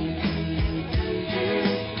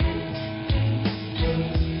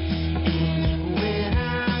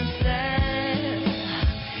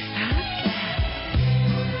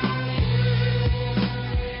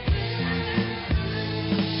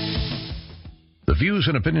 The views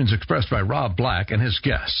and opinions expressed by Rob Black and his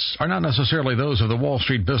guests are not necessarily those of the Wall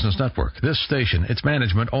Street Business Network, this station, its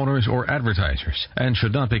management, owners, or advertisers, and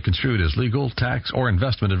should not be construed as legal, tax, or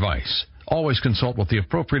investment advice. Always consult with the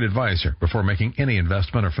appropriate advisor before making any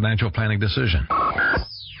investment or financial planning decision.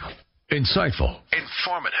 Insightful,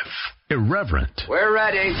 informative, irreverent. We're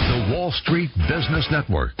ready. The Wall Street Business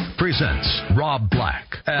Network presents Rob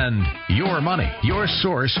Black and Your Money, your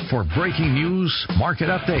source for breaking news, market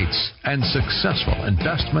updates, and successful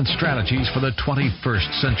investment strategies for the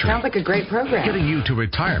 21st century. Sounds like a great program. Getting you to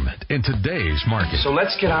retirement in today's market. So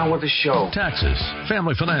let's get on with the show. Taxes,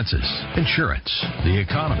 family finances, insurance, the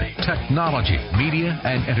economy, technology, media,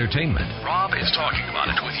 and entertainment. Rob is talking about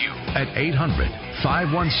it with you at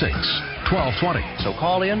 800-516-1220. So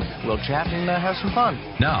call in, we'll chat and have some fun.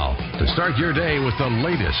 Now, to start your day with the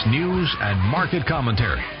latest news and market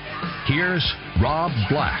commentary, Here's Rob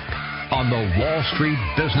Black on the Wall Street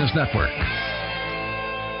Business Network.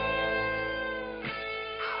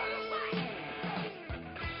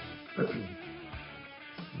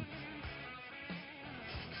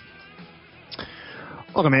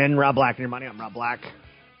 Welcome in, Rob Black and Your Money. I'm Rob Black.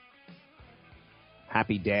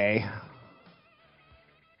 Happy day.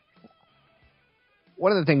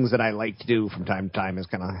 One of the things that I like to do from time to time is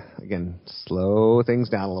kind of, again, slow things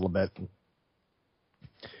down a little bit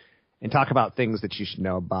and talk about things that you should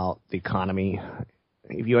know about the economy.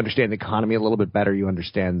 If you understand the economy a little bit better, you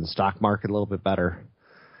understand the stock market a little bit better.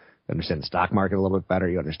 You understand the stock market a little bit better.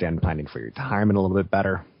 You understand planning for your retirement a little bit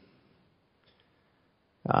better.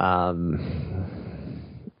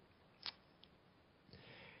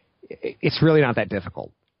 It's really not that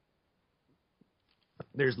difficult.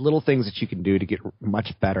 There's little things that you can do to get much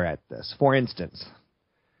better at this. For instance,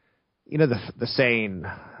 you know the saying,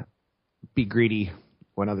 be greedy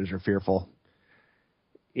when others are fearful.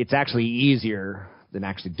 It's actually easier than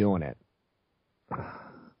actually doing it.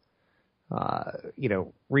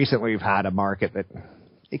 Recently we've had a market that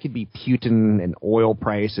it could be Putin and oil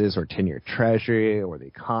prices or 10-year treasury or the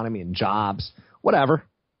economy and jobs, whatever.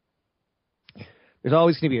 There's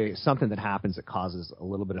always going to be something that happens that causes a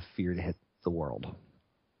little bit of fear to hit the world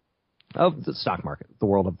of the stock market, the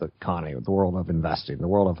world of the economy, the world of investing, the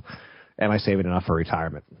world of, am I saving enough for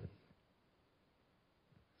retirement?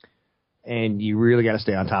 And you really got to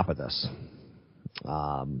stay on top of this.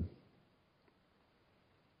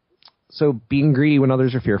 So being greedy when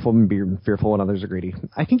others are fearful and being fearful when others are greedy.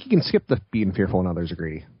 I think you can skip the being fearful when others are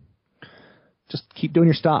greedy. Just keep doing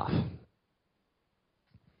your stuff.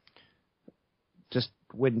 Just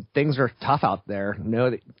when things are tough out there, know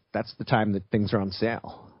that that's the time that things are on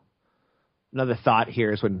sale. Another thought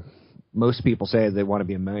here is when most people say they want to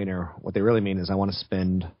be a millionaire, what they really mean is I want to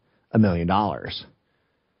spend $1 million,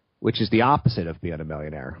 which is the opposite of being a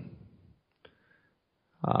millionaire.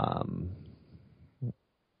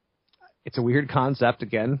 It's a weird concept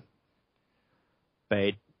again,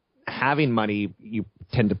 but having money, you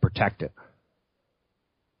tend to protect it.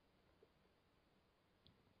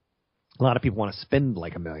 A lot of people want to spend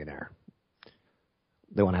like a millionaire.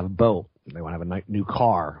 They want to have a boat. They want to have a new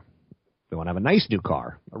car. They want to have a nice new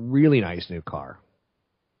car, a really nice new car.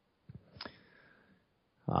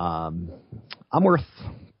 I'm worth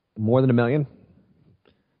more than $1 million.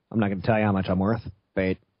 I'm not going to tell you how much I'm worth,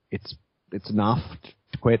 but it's enough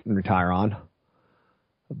to quit and retire on.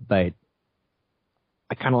 But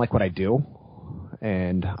I kind of like what I do,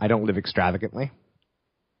 and I don't live extravagantly.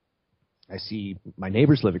 I see my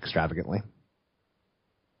neighbors live extravagantly.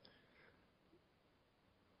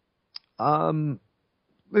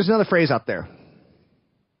 There's another phrase out there,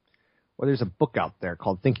 or there's a book out there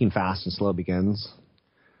called Thinking Fast and Slow Begins.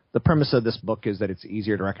 The premise of this book is that it's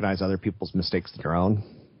easier to recognize other people's mistakes than your own.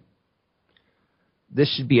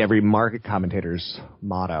 This should be every market commentator's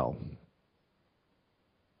motto.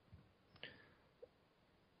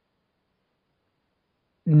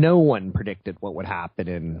 No one predicted what would happen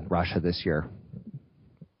in Russia this year.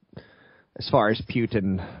 As far as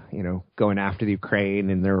Putin, going after the Ukraine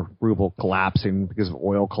and their ruble collapsing because of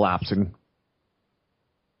oil collapsing,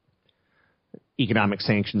 economic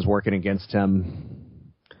sanctions working against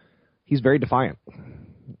him, he's very defiant.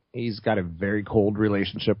 He's got a very cold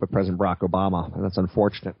relationship with President Barack Obama, and that's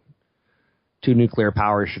unfortunate. Two nuclear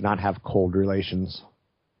powers should not have cold relations.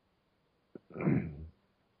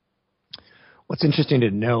 What's interesting to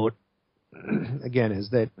note, again, is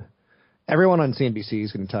that everyone on CNBC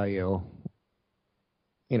is going to tell you,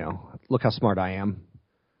 look how smart I am.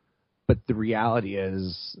 But the reality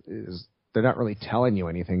is they're not really telling you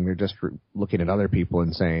anything. They're just looking at other people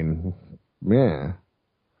and saying, yeah.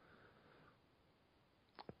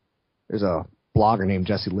 There's a blogger named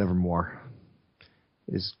Jesse Livermore.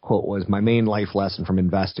 His quote was, "My main life lesson from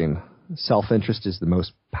investing, self-interest is the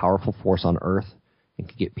most powerful force on earth and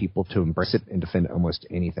can get people to embrace it and defend almost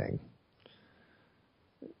anything."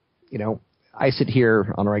 I sit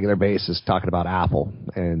here on a regular basis talking about Apple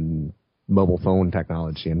and mobile phone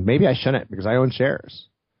technology, and maybe I shouldn't because I own shares.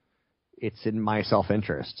 It's in my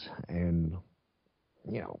self-interest. And,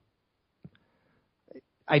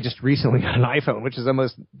 I just recently got an iPhone, which is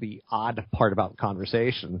almost the odd part about the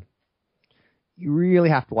conversation. You really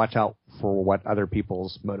have to watch out for what other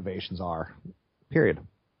people's motivations are, period.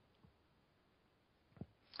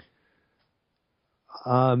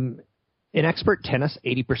 In expert tennis,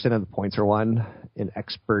 80% of the points are won. In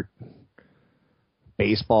expert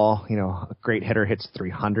baseball, a great hitter hits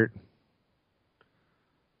 300.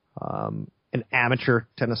 An amateur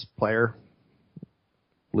tennis player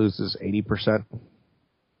loses 80%.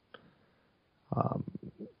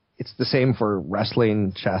 It's the same for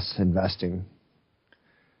wrestling, chess, investing.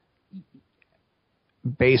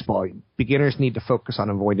 Baseball, beginners need to focus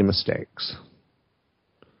on avoiding mistakes.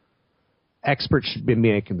 Experts should be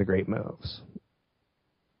making the great moves.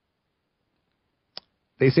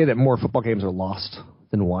 They say that more football games are lost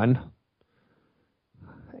than won.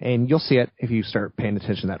 And you'll see it if you start paying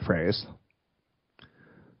attention to that phrase.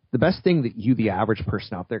 The best thing that you, the average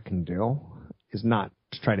person out there, can do is not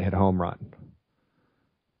to try to hit a home run.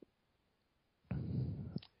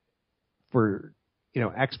 For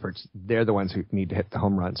experts, they're the ones who need to hit the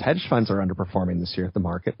home runs. Hedge funds are underperforming this year, the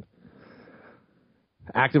market.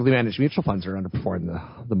 Actively managed mutual funds are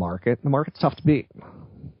underperforming the market. The market's tough to beat.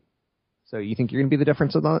 So you think you're going to be the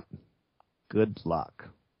difference in that? Good luck.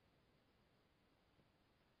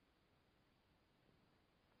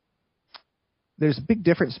 There's a big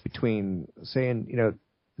difference between saying,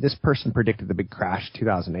 this person predicted the big crash in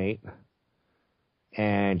 2008,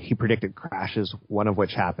 and he predicted crashes, one of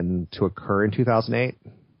which happened to occur in 2008.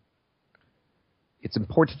 It's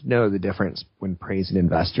important to know the difference when praising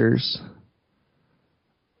investors.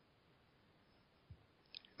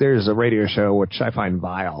 There's a radio show, which I find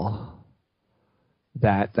vile,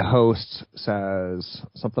 that the host says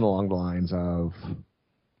something along the lines of,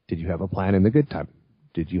 did you have a plan in the good time?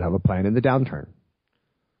 Did you have a plan in the downturn?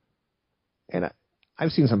 And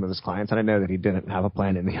I've seen some of his clients, and I know that he didn't have a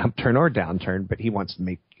plan in the upturn or downturn, but he wants to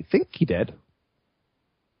make you think he did.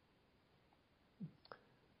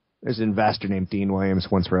 There's an investor named Dean Williams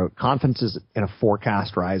who once wrote, confidence in a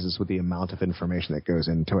forecast rises with the amount of information that goes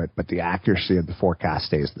into it, but the accuracy of the forecast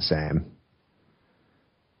stays the same.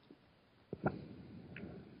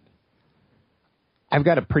 I've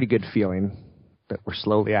got a pretty good feeling that we're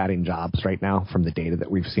slowly adding jobs right now from the data that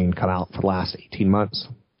we've seen come out for the last 18 months.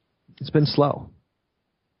 It's been slow,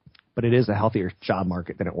 but it is a healthier job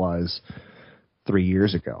market than it was 3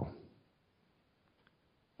 years ago.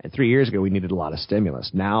 And 3 years ago, we needed a lot of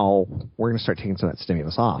stimulus. Now, we're going to start taking some of that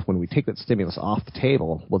stimulus off. When we take that stimulus off the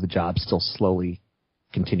table, will the jobs still slowly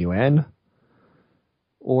continue in?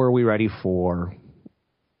 Or are we ready for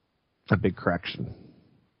a big correction?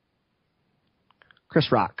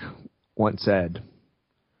 Chris Rock once said,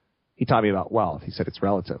 he taught me about wealth. He said it's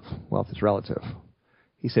relative. Wealth is relative.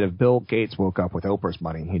 He said if Bill Gates woke up with Oprah's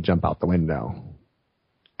money, he'd jump out the window.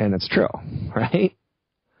 And it's true, right?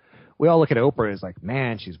 We all look at Oprah as like,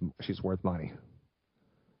 man, she's worth money.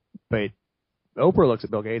 But Oprah looks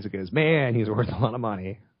at Bill Gates and goes, man, he's worth a lot of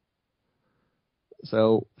money.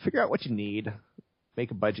 So figure out what you need.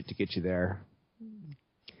 Make a budget to get you there.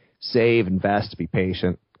 Save, invest, be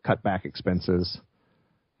patient, cut back expenses,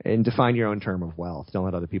 and define your own term of wealth. Don't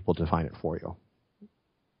let other people define it for you.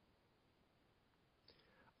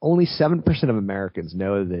 Only 7% of Americans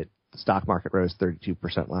know that the stock market rose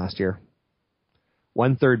 32% last year.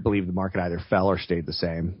 1/3 believe the market either fell or stayed the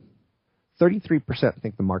same. 33%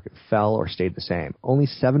 think the market fell or stayed the same. Only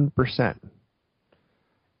 7%.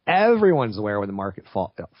 Everyone's aware when the market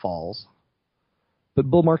falls, but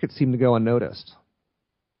bull markets seem to go unnoticed.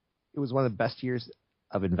 It was one of the best years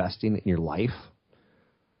of investing in your life,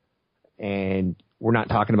 and we're not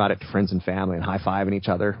talking about it to friends and family and high-fiving each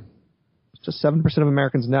other. Just 7% of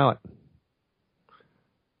Americans know it.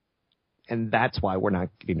 And that's why we're not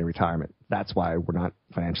getting to retirement. That's why we're not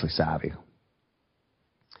financially savvy.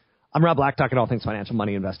 I'm Rob Black, talking all things financial,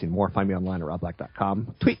 money, investing, more. Find me online at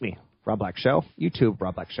robblack.com. Tweet me, Rob Black Show. YouTube,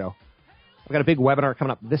 Rob Black Show. I've got a big webinar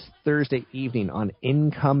coming up this Thursday evening on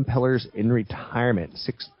income pillars in retirement,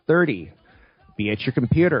 6:30. Be at your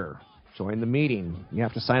computer. Join the meeting. You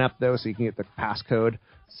have to sign up, though, so you can get the passcode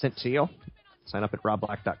sent to you. Sign up at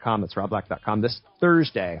robblack.com. That's robblack.com. This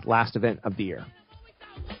Thursday, last event of the year.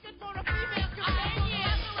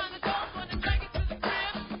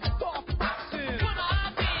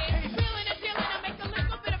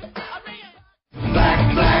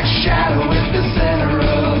 Black shadow in the center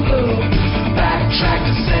of blue. Backtrack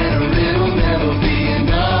to center, it'll never be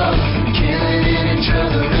enough. Killing in each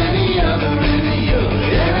other, any other, and you,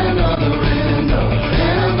 and another, and another,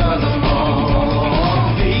 and another.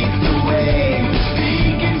 Oh, beat the wave,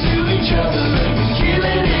 speaking to each other,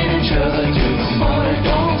 killing in each other till the money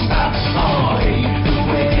don't stop.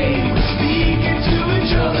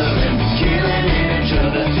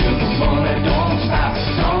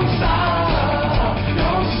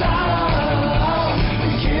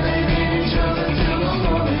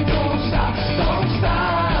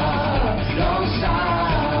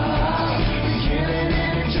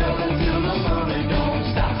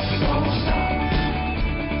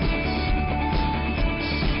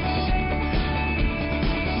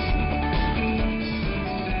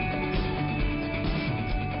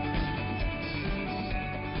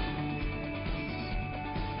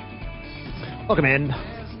 Welcome in.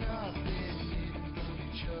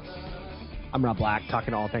 I'm Rob Black,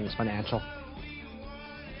 talking all things financial.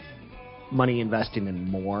 Money, investing, and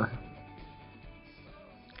more.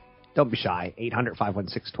 Don't be shy.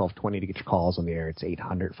 800-516-1220 to get your calls on the air. It's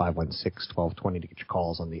 800-516-1220 to get your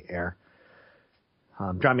calls on the air.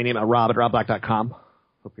 Drop me an email, rob at robblack.com.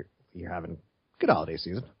 Hope you're having a good holiday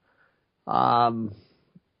season.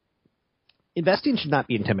 Investing should not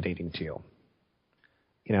be intimidating to you.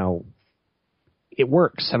 You know, it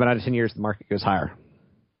works. 7 out of 10 years, the market goes higher.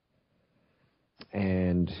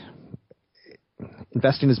 And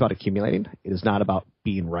investing is about accumulating. It is not about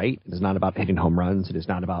being right. It is not about hitting home runs. It is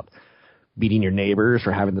not about beating your neighbors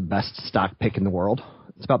or having the best stock pick in the world.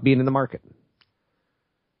 It's about being in the market.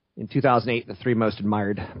 In 2008, the 3 most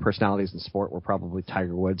admired personalities in sport were probably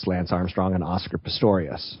Tiger Woods, Lance Armstrong, and Oscar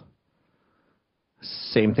Pistorius.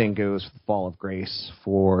 Same thing goes with the fall of grace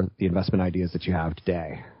for the investment ideas that you have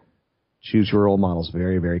today. Choose your role models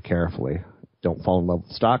very, very carefully. Don't fall in love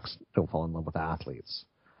with stocks. Don't fall in love with athletes.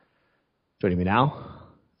 Joining me now,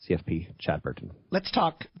 CFP Chad Burton. Let's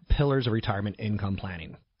talk pillars of retirement income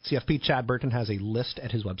planning. CFP Chad Burton has a list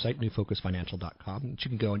at his website, newfocusfinancial.com, that you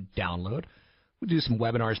can go and download. We do some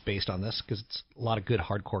webinars based on this because it's a lot of good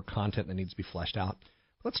hardcore content that needs to be fleshed out.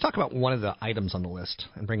 Let's talk about one of the items on the list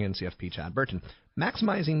and bring in CFP Chad Burton.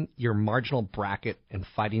 Maximizing your marginal bracket and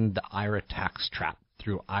fighting the IRA tax trap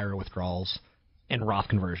through IRA withdrawals and Roth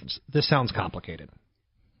conversions. This sounds complicated.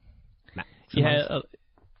 Yeah,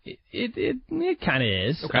 it kind of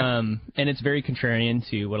is. Okay. And it's very contrarian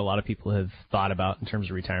to what a lot of people have thought about in terms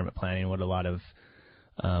of retirement planning, what a lot of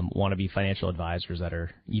wannabe financial advisors that are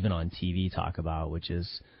even on TV talk about, which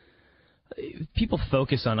is people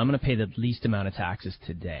focus on, I'm going to pay the least amount of taxes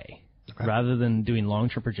today, rather than doing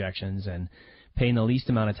long-term projections and paying the least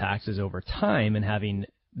amount of taxes over time and having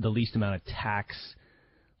the least amount of tax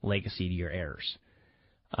legacy to your heirs.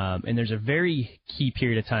 And there's a very key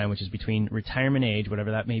period of time, which is between retirement age, whatever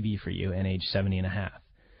that may be for you, and age 70 and a half.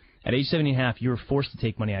 At age 70 and a half, you're forced to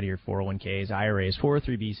take money out of your 401ks, IRAs,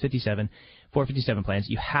 403bs, 457 plans.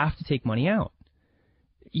 You have to take money out,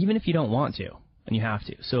 even if you don't want to, and you have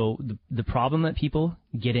to. So the problem that people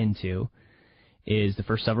get into is the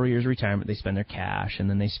first several years of retirement, they spend their cash, and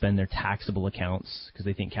then they spend their taxable accounts because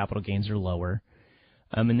they think capital gains are lower.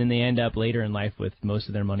 And then they end up later in life with most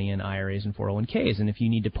of their money in IRAs and 401ks. And if you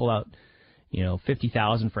need to pull out,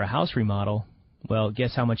 $50,000 for a house remodel, well,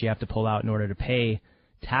 guess how much you have to pull out in order to pay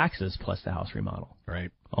taxes plus the house remodel?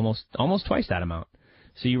 Right. Almost twice that amount.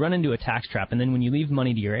 So you run into a tax trap. And then when you leave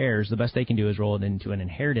money to your heirs, the best they can do is roll it into an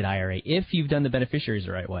inherited IRA if you've done the beneficiaries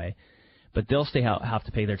the right way. But they'll have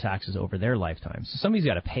to pay their taxes over their lifetime. So somebody's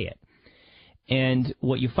got to pay it. And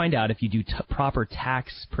what you find out if you do proper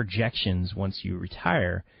tax projections once you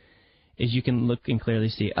retire is you can look and clearly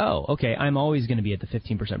see, oh, okay, I'm always going to be at the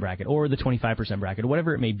 15% bracket or the 25% bracket or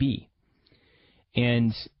whatever it may be.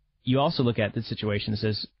 And you also look at the situation that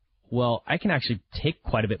says, well, I can actually take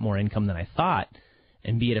quite a bit more income than I thought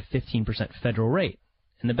and be at a 15% federal rate.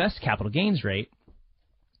 And the best capital gains rate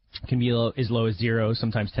can be as low as 0,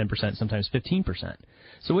 sometimes 10%, sometimes 15%.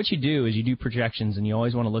 So what you do is you do projections, and you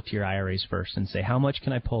always want to look to your IRAs first and say, how much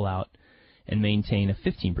can I pull out and maintain a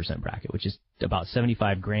 15% bracket, which is about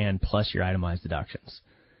 $75,000 plus your itemized deductions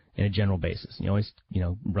in a general basis. And you always,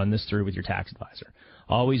 run this through with your tax advisor.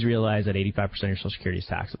 Always realize that 85% of your Social Security is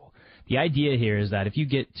taxable. The idea here is that if you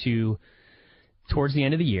get to towards the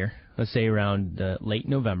end of the year, let's say around late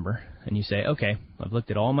November, and you say, okay, I've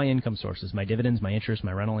looked at all my income sources, my dividends, my interest,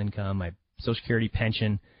 my rental income, my Social Security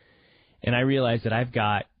pension, and I realize that I've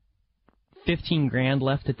got $15,000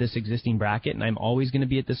 left at this existing bracket, and I'm always going to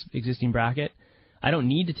be at this existing bracket. I don't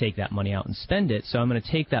need to take that money out and spend it, so I'm going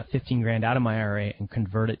to take that $15,000 out of my IRA and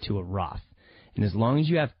convert it to a Roth. And as long as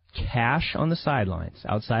you have cash on the sidelines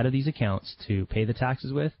outside of these accounts to pay the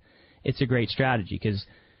taxes with, it's a great strategy because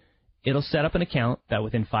it'll set up an account that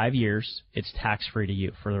within 5 years, it's tax-free to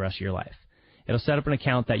you for the rest of your life. It'll set up an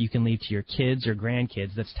account that you can leave to your kids or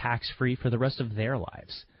grandkids that's tax-free for the rest of their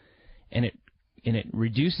lives. And it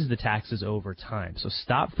reduces the taxes over time. So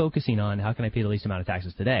stop focusing on how can I pay the least amount of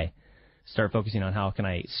taxes today. Start focusing on how can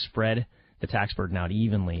I spread the tax burden out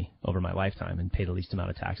evenly over my lifetime and pay the least amount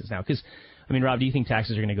of taxes now. Because, Rob, do you think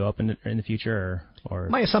taxes are going to go up in the future or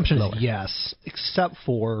My assumption lower? is yes, except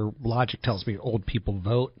for logic tells me old people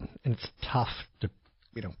vote, and it's tough to,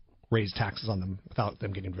 raise taxes on them without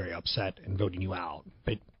them getting very upset and voting you out.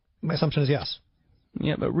 But my assumption is yes.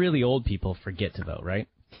 Yeah, but really old people forget to vote, right?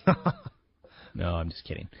 No, I'm just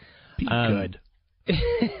kidding. Be good.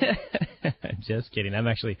 I'm just kidding.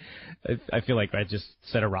 I feel like I just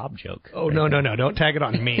said a Rob joke. Oh, right no. Don't tag it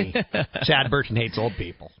on me. Chad Burton hates old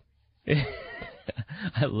people.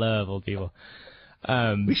 I love old people.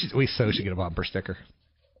 We should get a bumper sticker.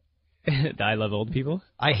 I love old people.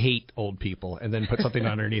 I hate old people, and then put something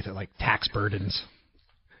underneath it like tax burdens.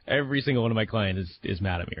 Every single one of my clients is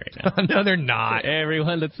mad at me right now. No, they're not.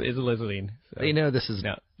 Everyone that is listening. So. They know this is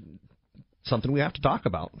something we have to talk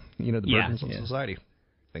about. The burdens of society,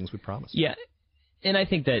 things we promised. Yeah, and I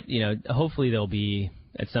think that hopefully there'll be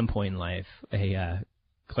at some point in life a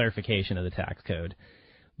clarification of the tax code.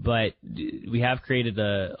 But we have created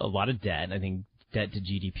a lot of debt. I think debt to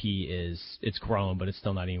GDP it's grown, but it's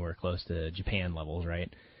still not anywhere close to Japan levels,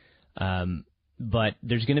 right? But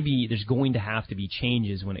there's going to have to be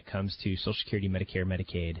changes when it comes to Social Security, Medicare,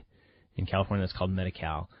 Medicaid. In California, that's called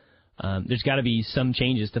Medi-Cal. There's got to be some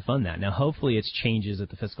changes to fund that. Now, hopefully it's changes at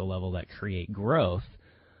the fiscal level that create growth,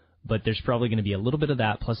 but there's probably going to be a little bit of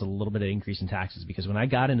that plus a little bit of increase in taxes. Because when I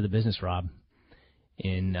got into the business, Rob,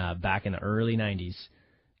 back in the early 90s,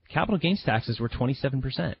 capital gains taxes were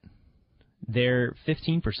 27%. They're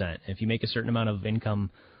 15%. If you make a certain amount of income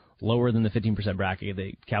lower than the 15% bracket,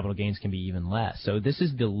 the capital gains can be even less. So this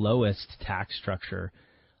is the lowest tax structure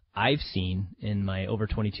I've seen in my over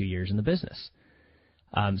 22 years in the business.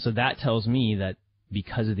 So that tells me that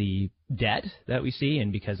because of the debt that we see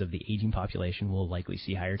and because of the aging population, we'll likely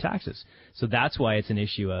see higher taxes. So that's why it's an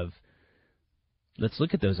issue of, let's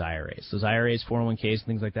look at those IRAs. Those IRAs, 401ks, and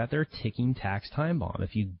things like that, they're a ticking tax time bomb.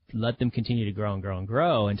 If you let them continue to grow and grow and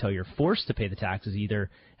grow until you're forced to pay the taxes either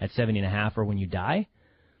at 70.5 or when you die,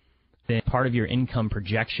 then part of your income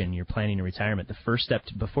projection, you're planning a retirement, the first step,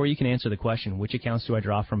 before you can answer the question, which accounts do I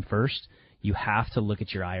draw from first, you have to look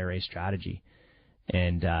at your IRA strategy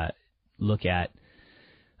and look at,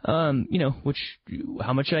 how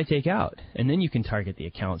much should I take out? And then you can target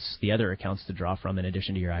the other accounts to draw from in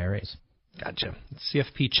addition to your IRAs. Gotcha.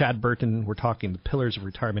 CFP Chad Burton, we're talking the pillars of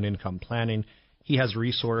retirement income planning. He has a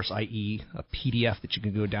resource, i.e. a PDF that you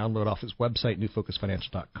can go download off his website,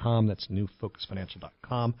 newfocusfinancial.com. That's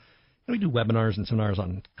newfocusfinancial.com. And we do webinars and seminars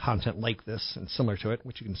on content like this and similar to it,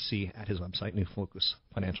 which you can see at his website,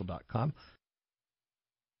 newfocusfinancial.com.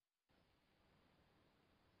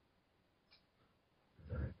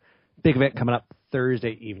 Big event coming up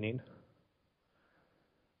Thursday evening.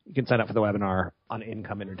 You can sign up for the webinar on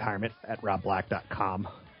income and retirement at robblack.com.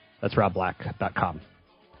 That's robblack.com.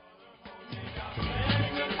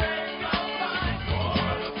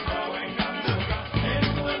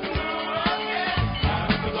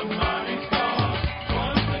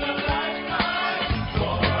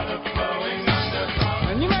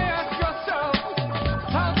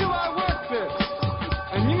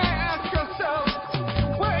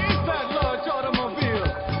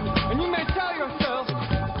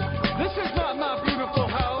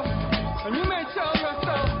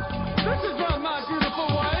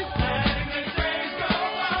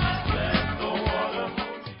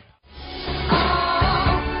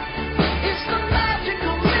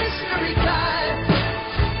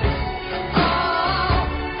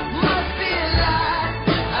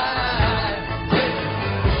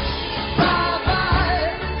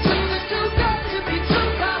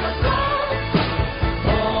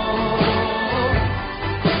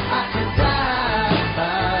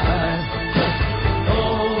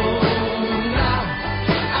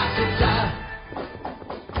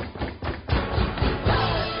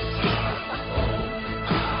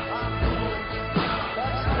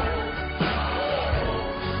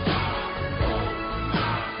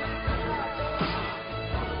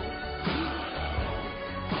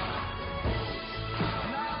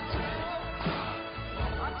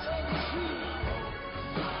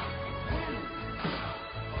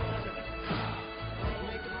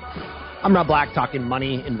 I'm Rob Black, talking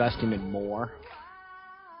money, investing, and more.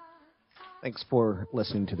 Thanks for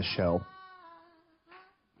listening to the show.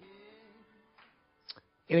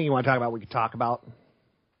 Anything you want to talk about, we could talk about.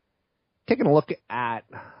 Taking a look at,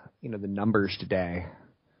 the numbers today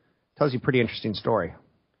tells you a pretty interesting story.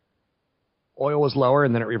 Oil was lower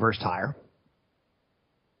and then it reversed higher.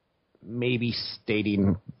 Maybe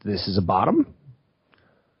stating this is a bottom.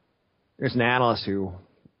 There's an analyst who,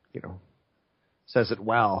 says it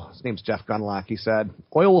well. His name's Jeff Gunlock. He said,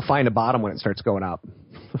 oil will find a bottom when it starts going up.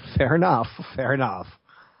 Fair enough.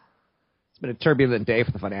 It's been a turbulent day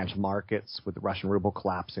for the financial markets with the Russian ruble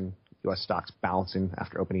collapsing, U.S. stocks bouncing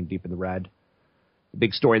after opening deep in the red. The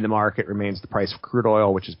big story in the market remains the price of crude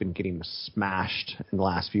oil, which has been getting smashed in the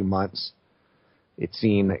last few months. It's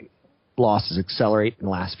seen losses accelerate in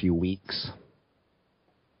the last few weeks.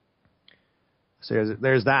 So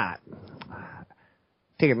there's that.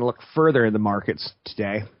 Taking a look further in the markets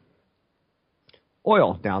today,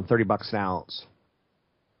 oil down $30 an ounce.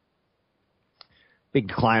 Big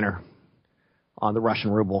decliner. on the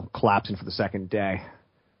Russian ruble collapsing for the second day.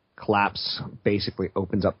 Collapse basically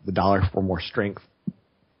opens up the dollar for more strength.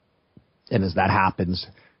 And as that happens,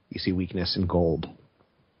 you see weakness in gold.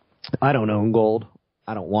 I don't own gold.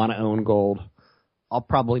 I don't want to own gold. I'll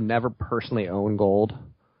probably never personally own gold.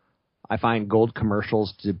 I find gold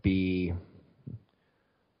commercials to be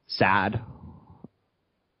sad.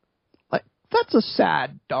 Like, that's a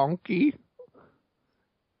sad donkey.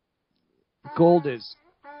 Gold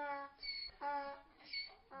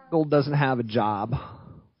doesn't have a job.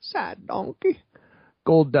 Sad donkey.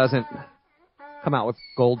 Gold doesn't come out with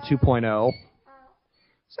gold 2.0.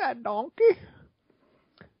 Sad donkey.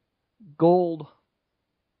 Gold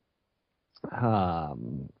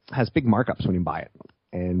has big markups when you buy it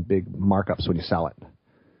and big markups when you sell it.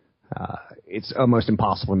 It's almost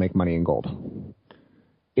impossible to make money in gold.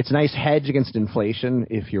 It's a nice hedge against inflation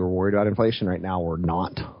if you're worried about inflation. Right now, we're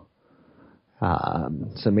not.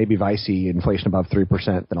 So maybe if I see inflation above 3%,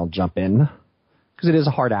 then I'll jump in because it is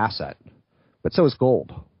a hard asset. But so is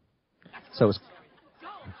gold. So is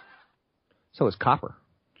copper.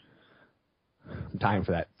 I'm dying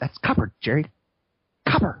for that. That's copper, Jerry.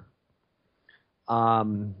 Copper.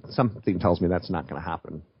 Something tells me that's not going to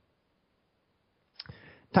happen.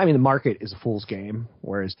 Timing the market is a fool's game,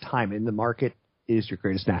 whereas time in the market is your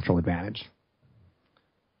greatest natural advantage.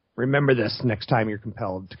 Remember this next time you're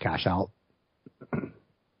compelled to cash out.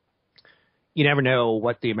 You never know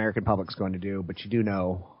what the American public's going to do, but you do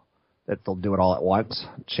know that they'll do it all at once.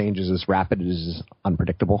 Change is as rapid as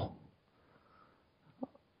unpredictable.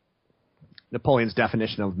 Napoleon's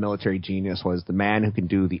definition of military genius was the man who can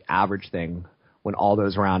do the average thing when all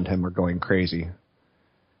those around him are going crazy.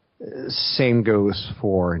 Same goes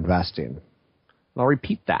for investing. And I'll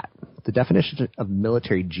repeat that. The definition of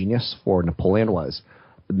military genius for Napoleon was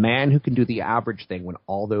the man who can do the average thing when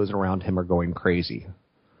all those around him are going crazy.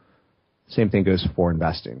 Same thing goes for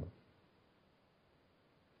investing.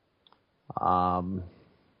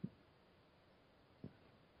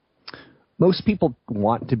 Most people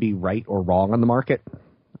want to be right or wrong on the market,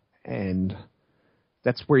 and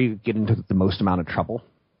that's where you get into the most amount of trouble,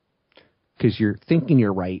 because you're thinking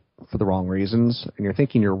you're right for the wrong reasons, and you're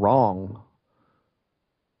thinking you're wrong,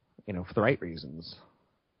 for the right reasons.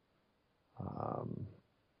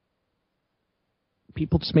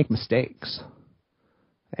 People just make mistakes.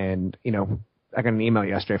 And, I got an email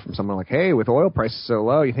yesterday from someone like, hey, with oil prices so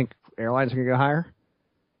low, you think airlines are going to go higher?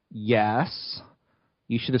 Yes.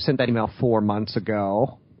 You should have sent that email 4 months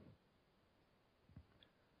ago.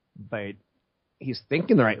 But he's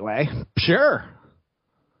thinking the right way. Sure.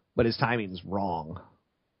 But his timing's wrong.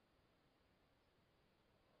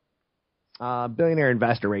 Billionaire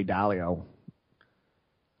investor Ray Dalio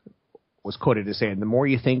was quoted as saying, the more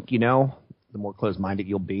you think you know, the more closed-minded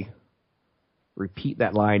you'll be. Repeat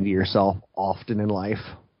that line to yourself often in life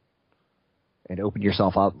and open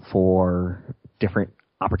yourself up for different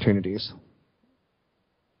opportunities.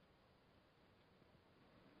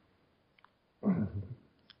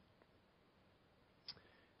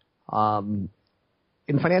 In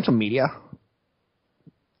financial media,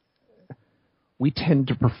 we tend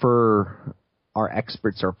to prefer our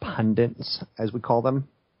experts or pundits, as we call them,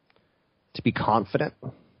 to be confident.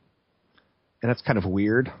 And that's kind of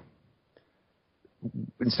weird.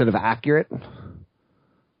 Instead of accurate.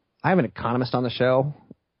 I have an economist on the show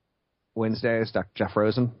Wednesdays, Dr. Jeff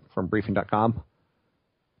Rosen from briefing.com,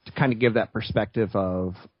 to kind of give that perspective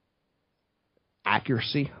of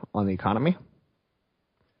accuracy on the economy,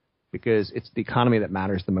 because it's the economy that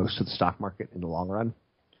matters the most to the stock market in the long run.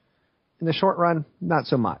 In the short run, not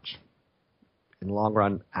so much. In the long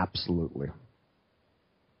run, absolutely.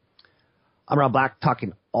 I'm Rob Black,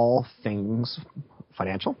 talking all things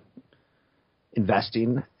financial,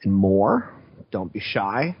 investing, and more. Don't be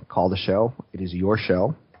shy. Call the show. It is your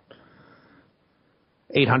show.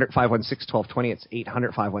 800-516-1220. It's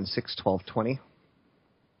 800-516-1220.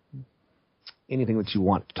 Anything that you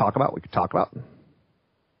want to talk about, we could talk about.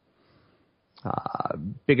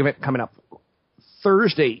 Big event coming up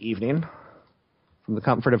Thursday evening from the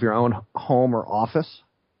comfort of your own home or office.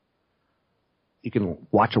 You can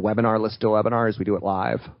watch a webinar, listen to a webinar as we do it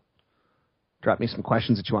live. Drop me some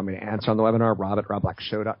questions that you want me to answer on the webinar,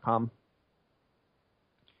 rob@robblackshow.com.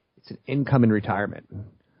 It's an income in retirement.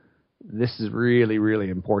 This is really, really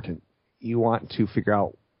important. You want to figure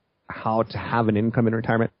out how to have an income in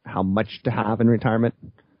retirement, how much to have in retirement,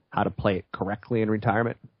 how to play it correctly in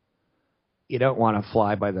retirement. You don't want to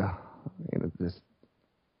fly by the this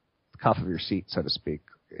cuff of your seat, so to speak.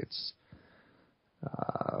 It's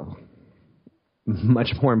much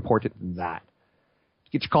more important than that.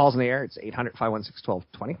 Get your calls in the air. It's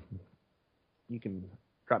 800-516-1220. You can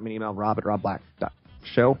drop me an email,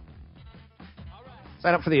 rob@robblack.show.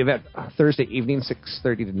 Sign up for the event Thursday evening,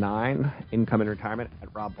 6:30 to 9. Income and retirement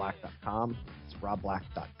at robblack.com. It's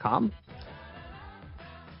robblack.com.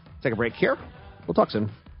 Take a break here. We'll talk soon.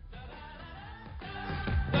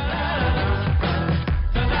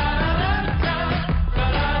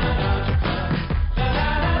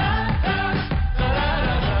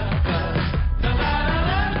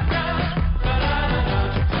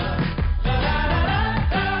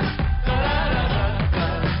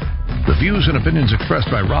 The views and opinions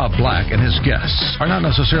expressed by Rob Black and his guests are not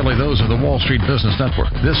necessarily those of the Wall Street Business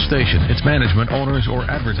Network, this station, its management, owners, or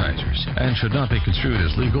advertisers, and should not be construed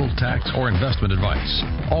as legal, tax, or investment advice.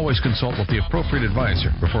 Always consult with the appropriate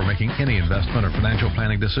advisor before making any investment or financial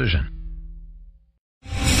planning decision.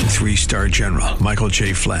 3-star General Michael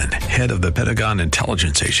J. Flynn, head of the Pentagon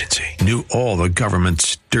Intelligence Agency, knew all the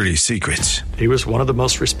government's dirty secrets. He was one of the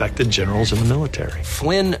most respected generals in the military.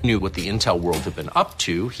 Flynn knew what the intel world had been up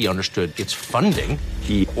to. He understood its funding.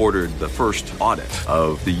 He ordered the first audit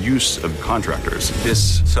of the use of contractors.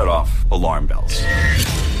 This set off alarm bells.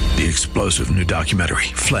 The explosive new documentary,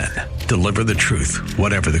 Flynn, Deliver the Truth,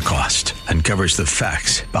 Whatever the Cost, uncovers the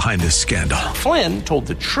facts behind this scandal. Flynn told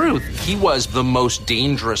the truth. He was the most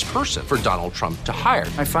dangerous person for Donald Trump to hire.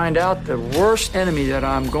 I find out the worst enemy that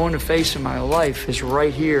I'm going to face in my life is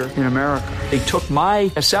right here in America. They took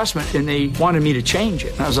my assessment and they wanted me to change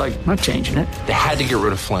it. And I was like, I'm not changing it. They had to get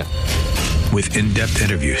rid of Flynn. With in-depth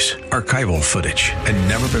interviews, archival footage, and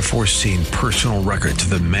never-before-seen personal records of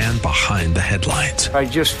the man behind the headlines. I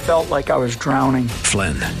just felt like I was drowning.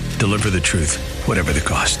 Flynn, Deliver the Truth, Whatever the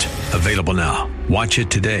Cost. Available now. Watch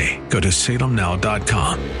it today. Go to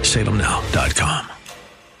salemnow.com. salemnow.com.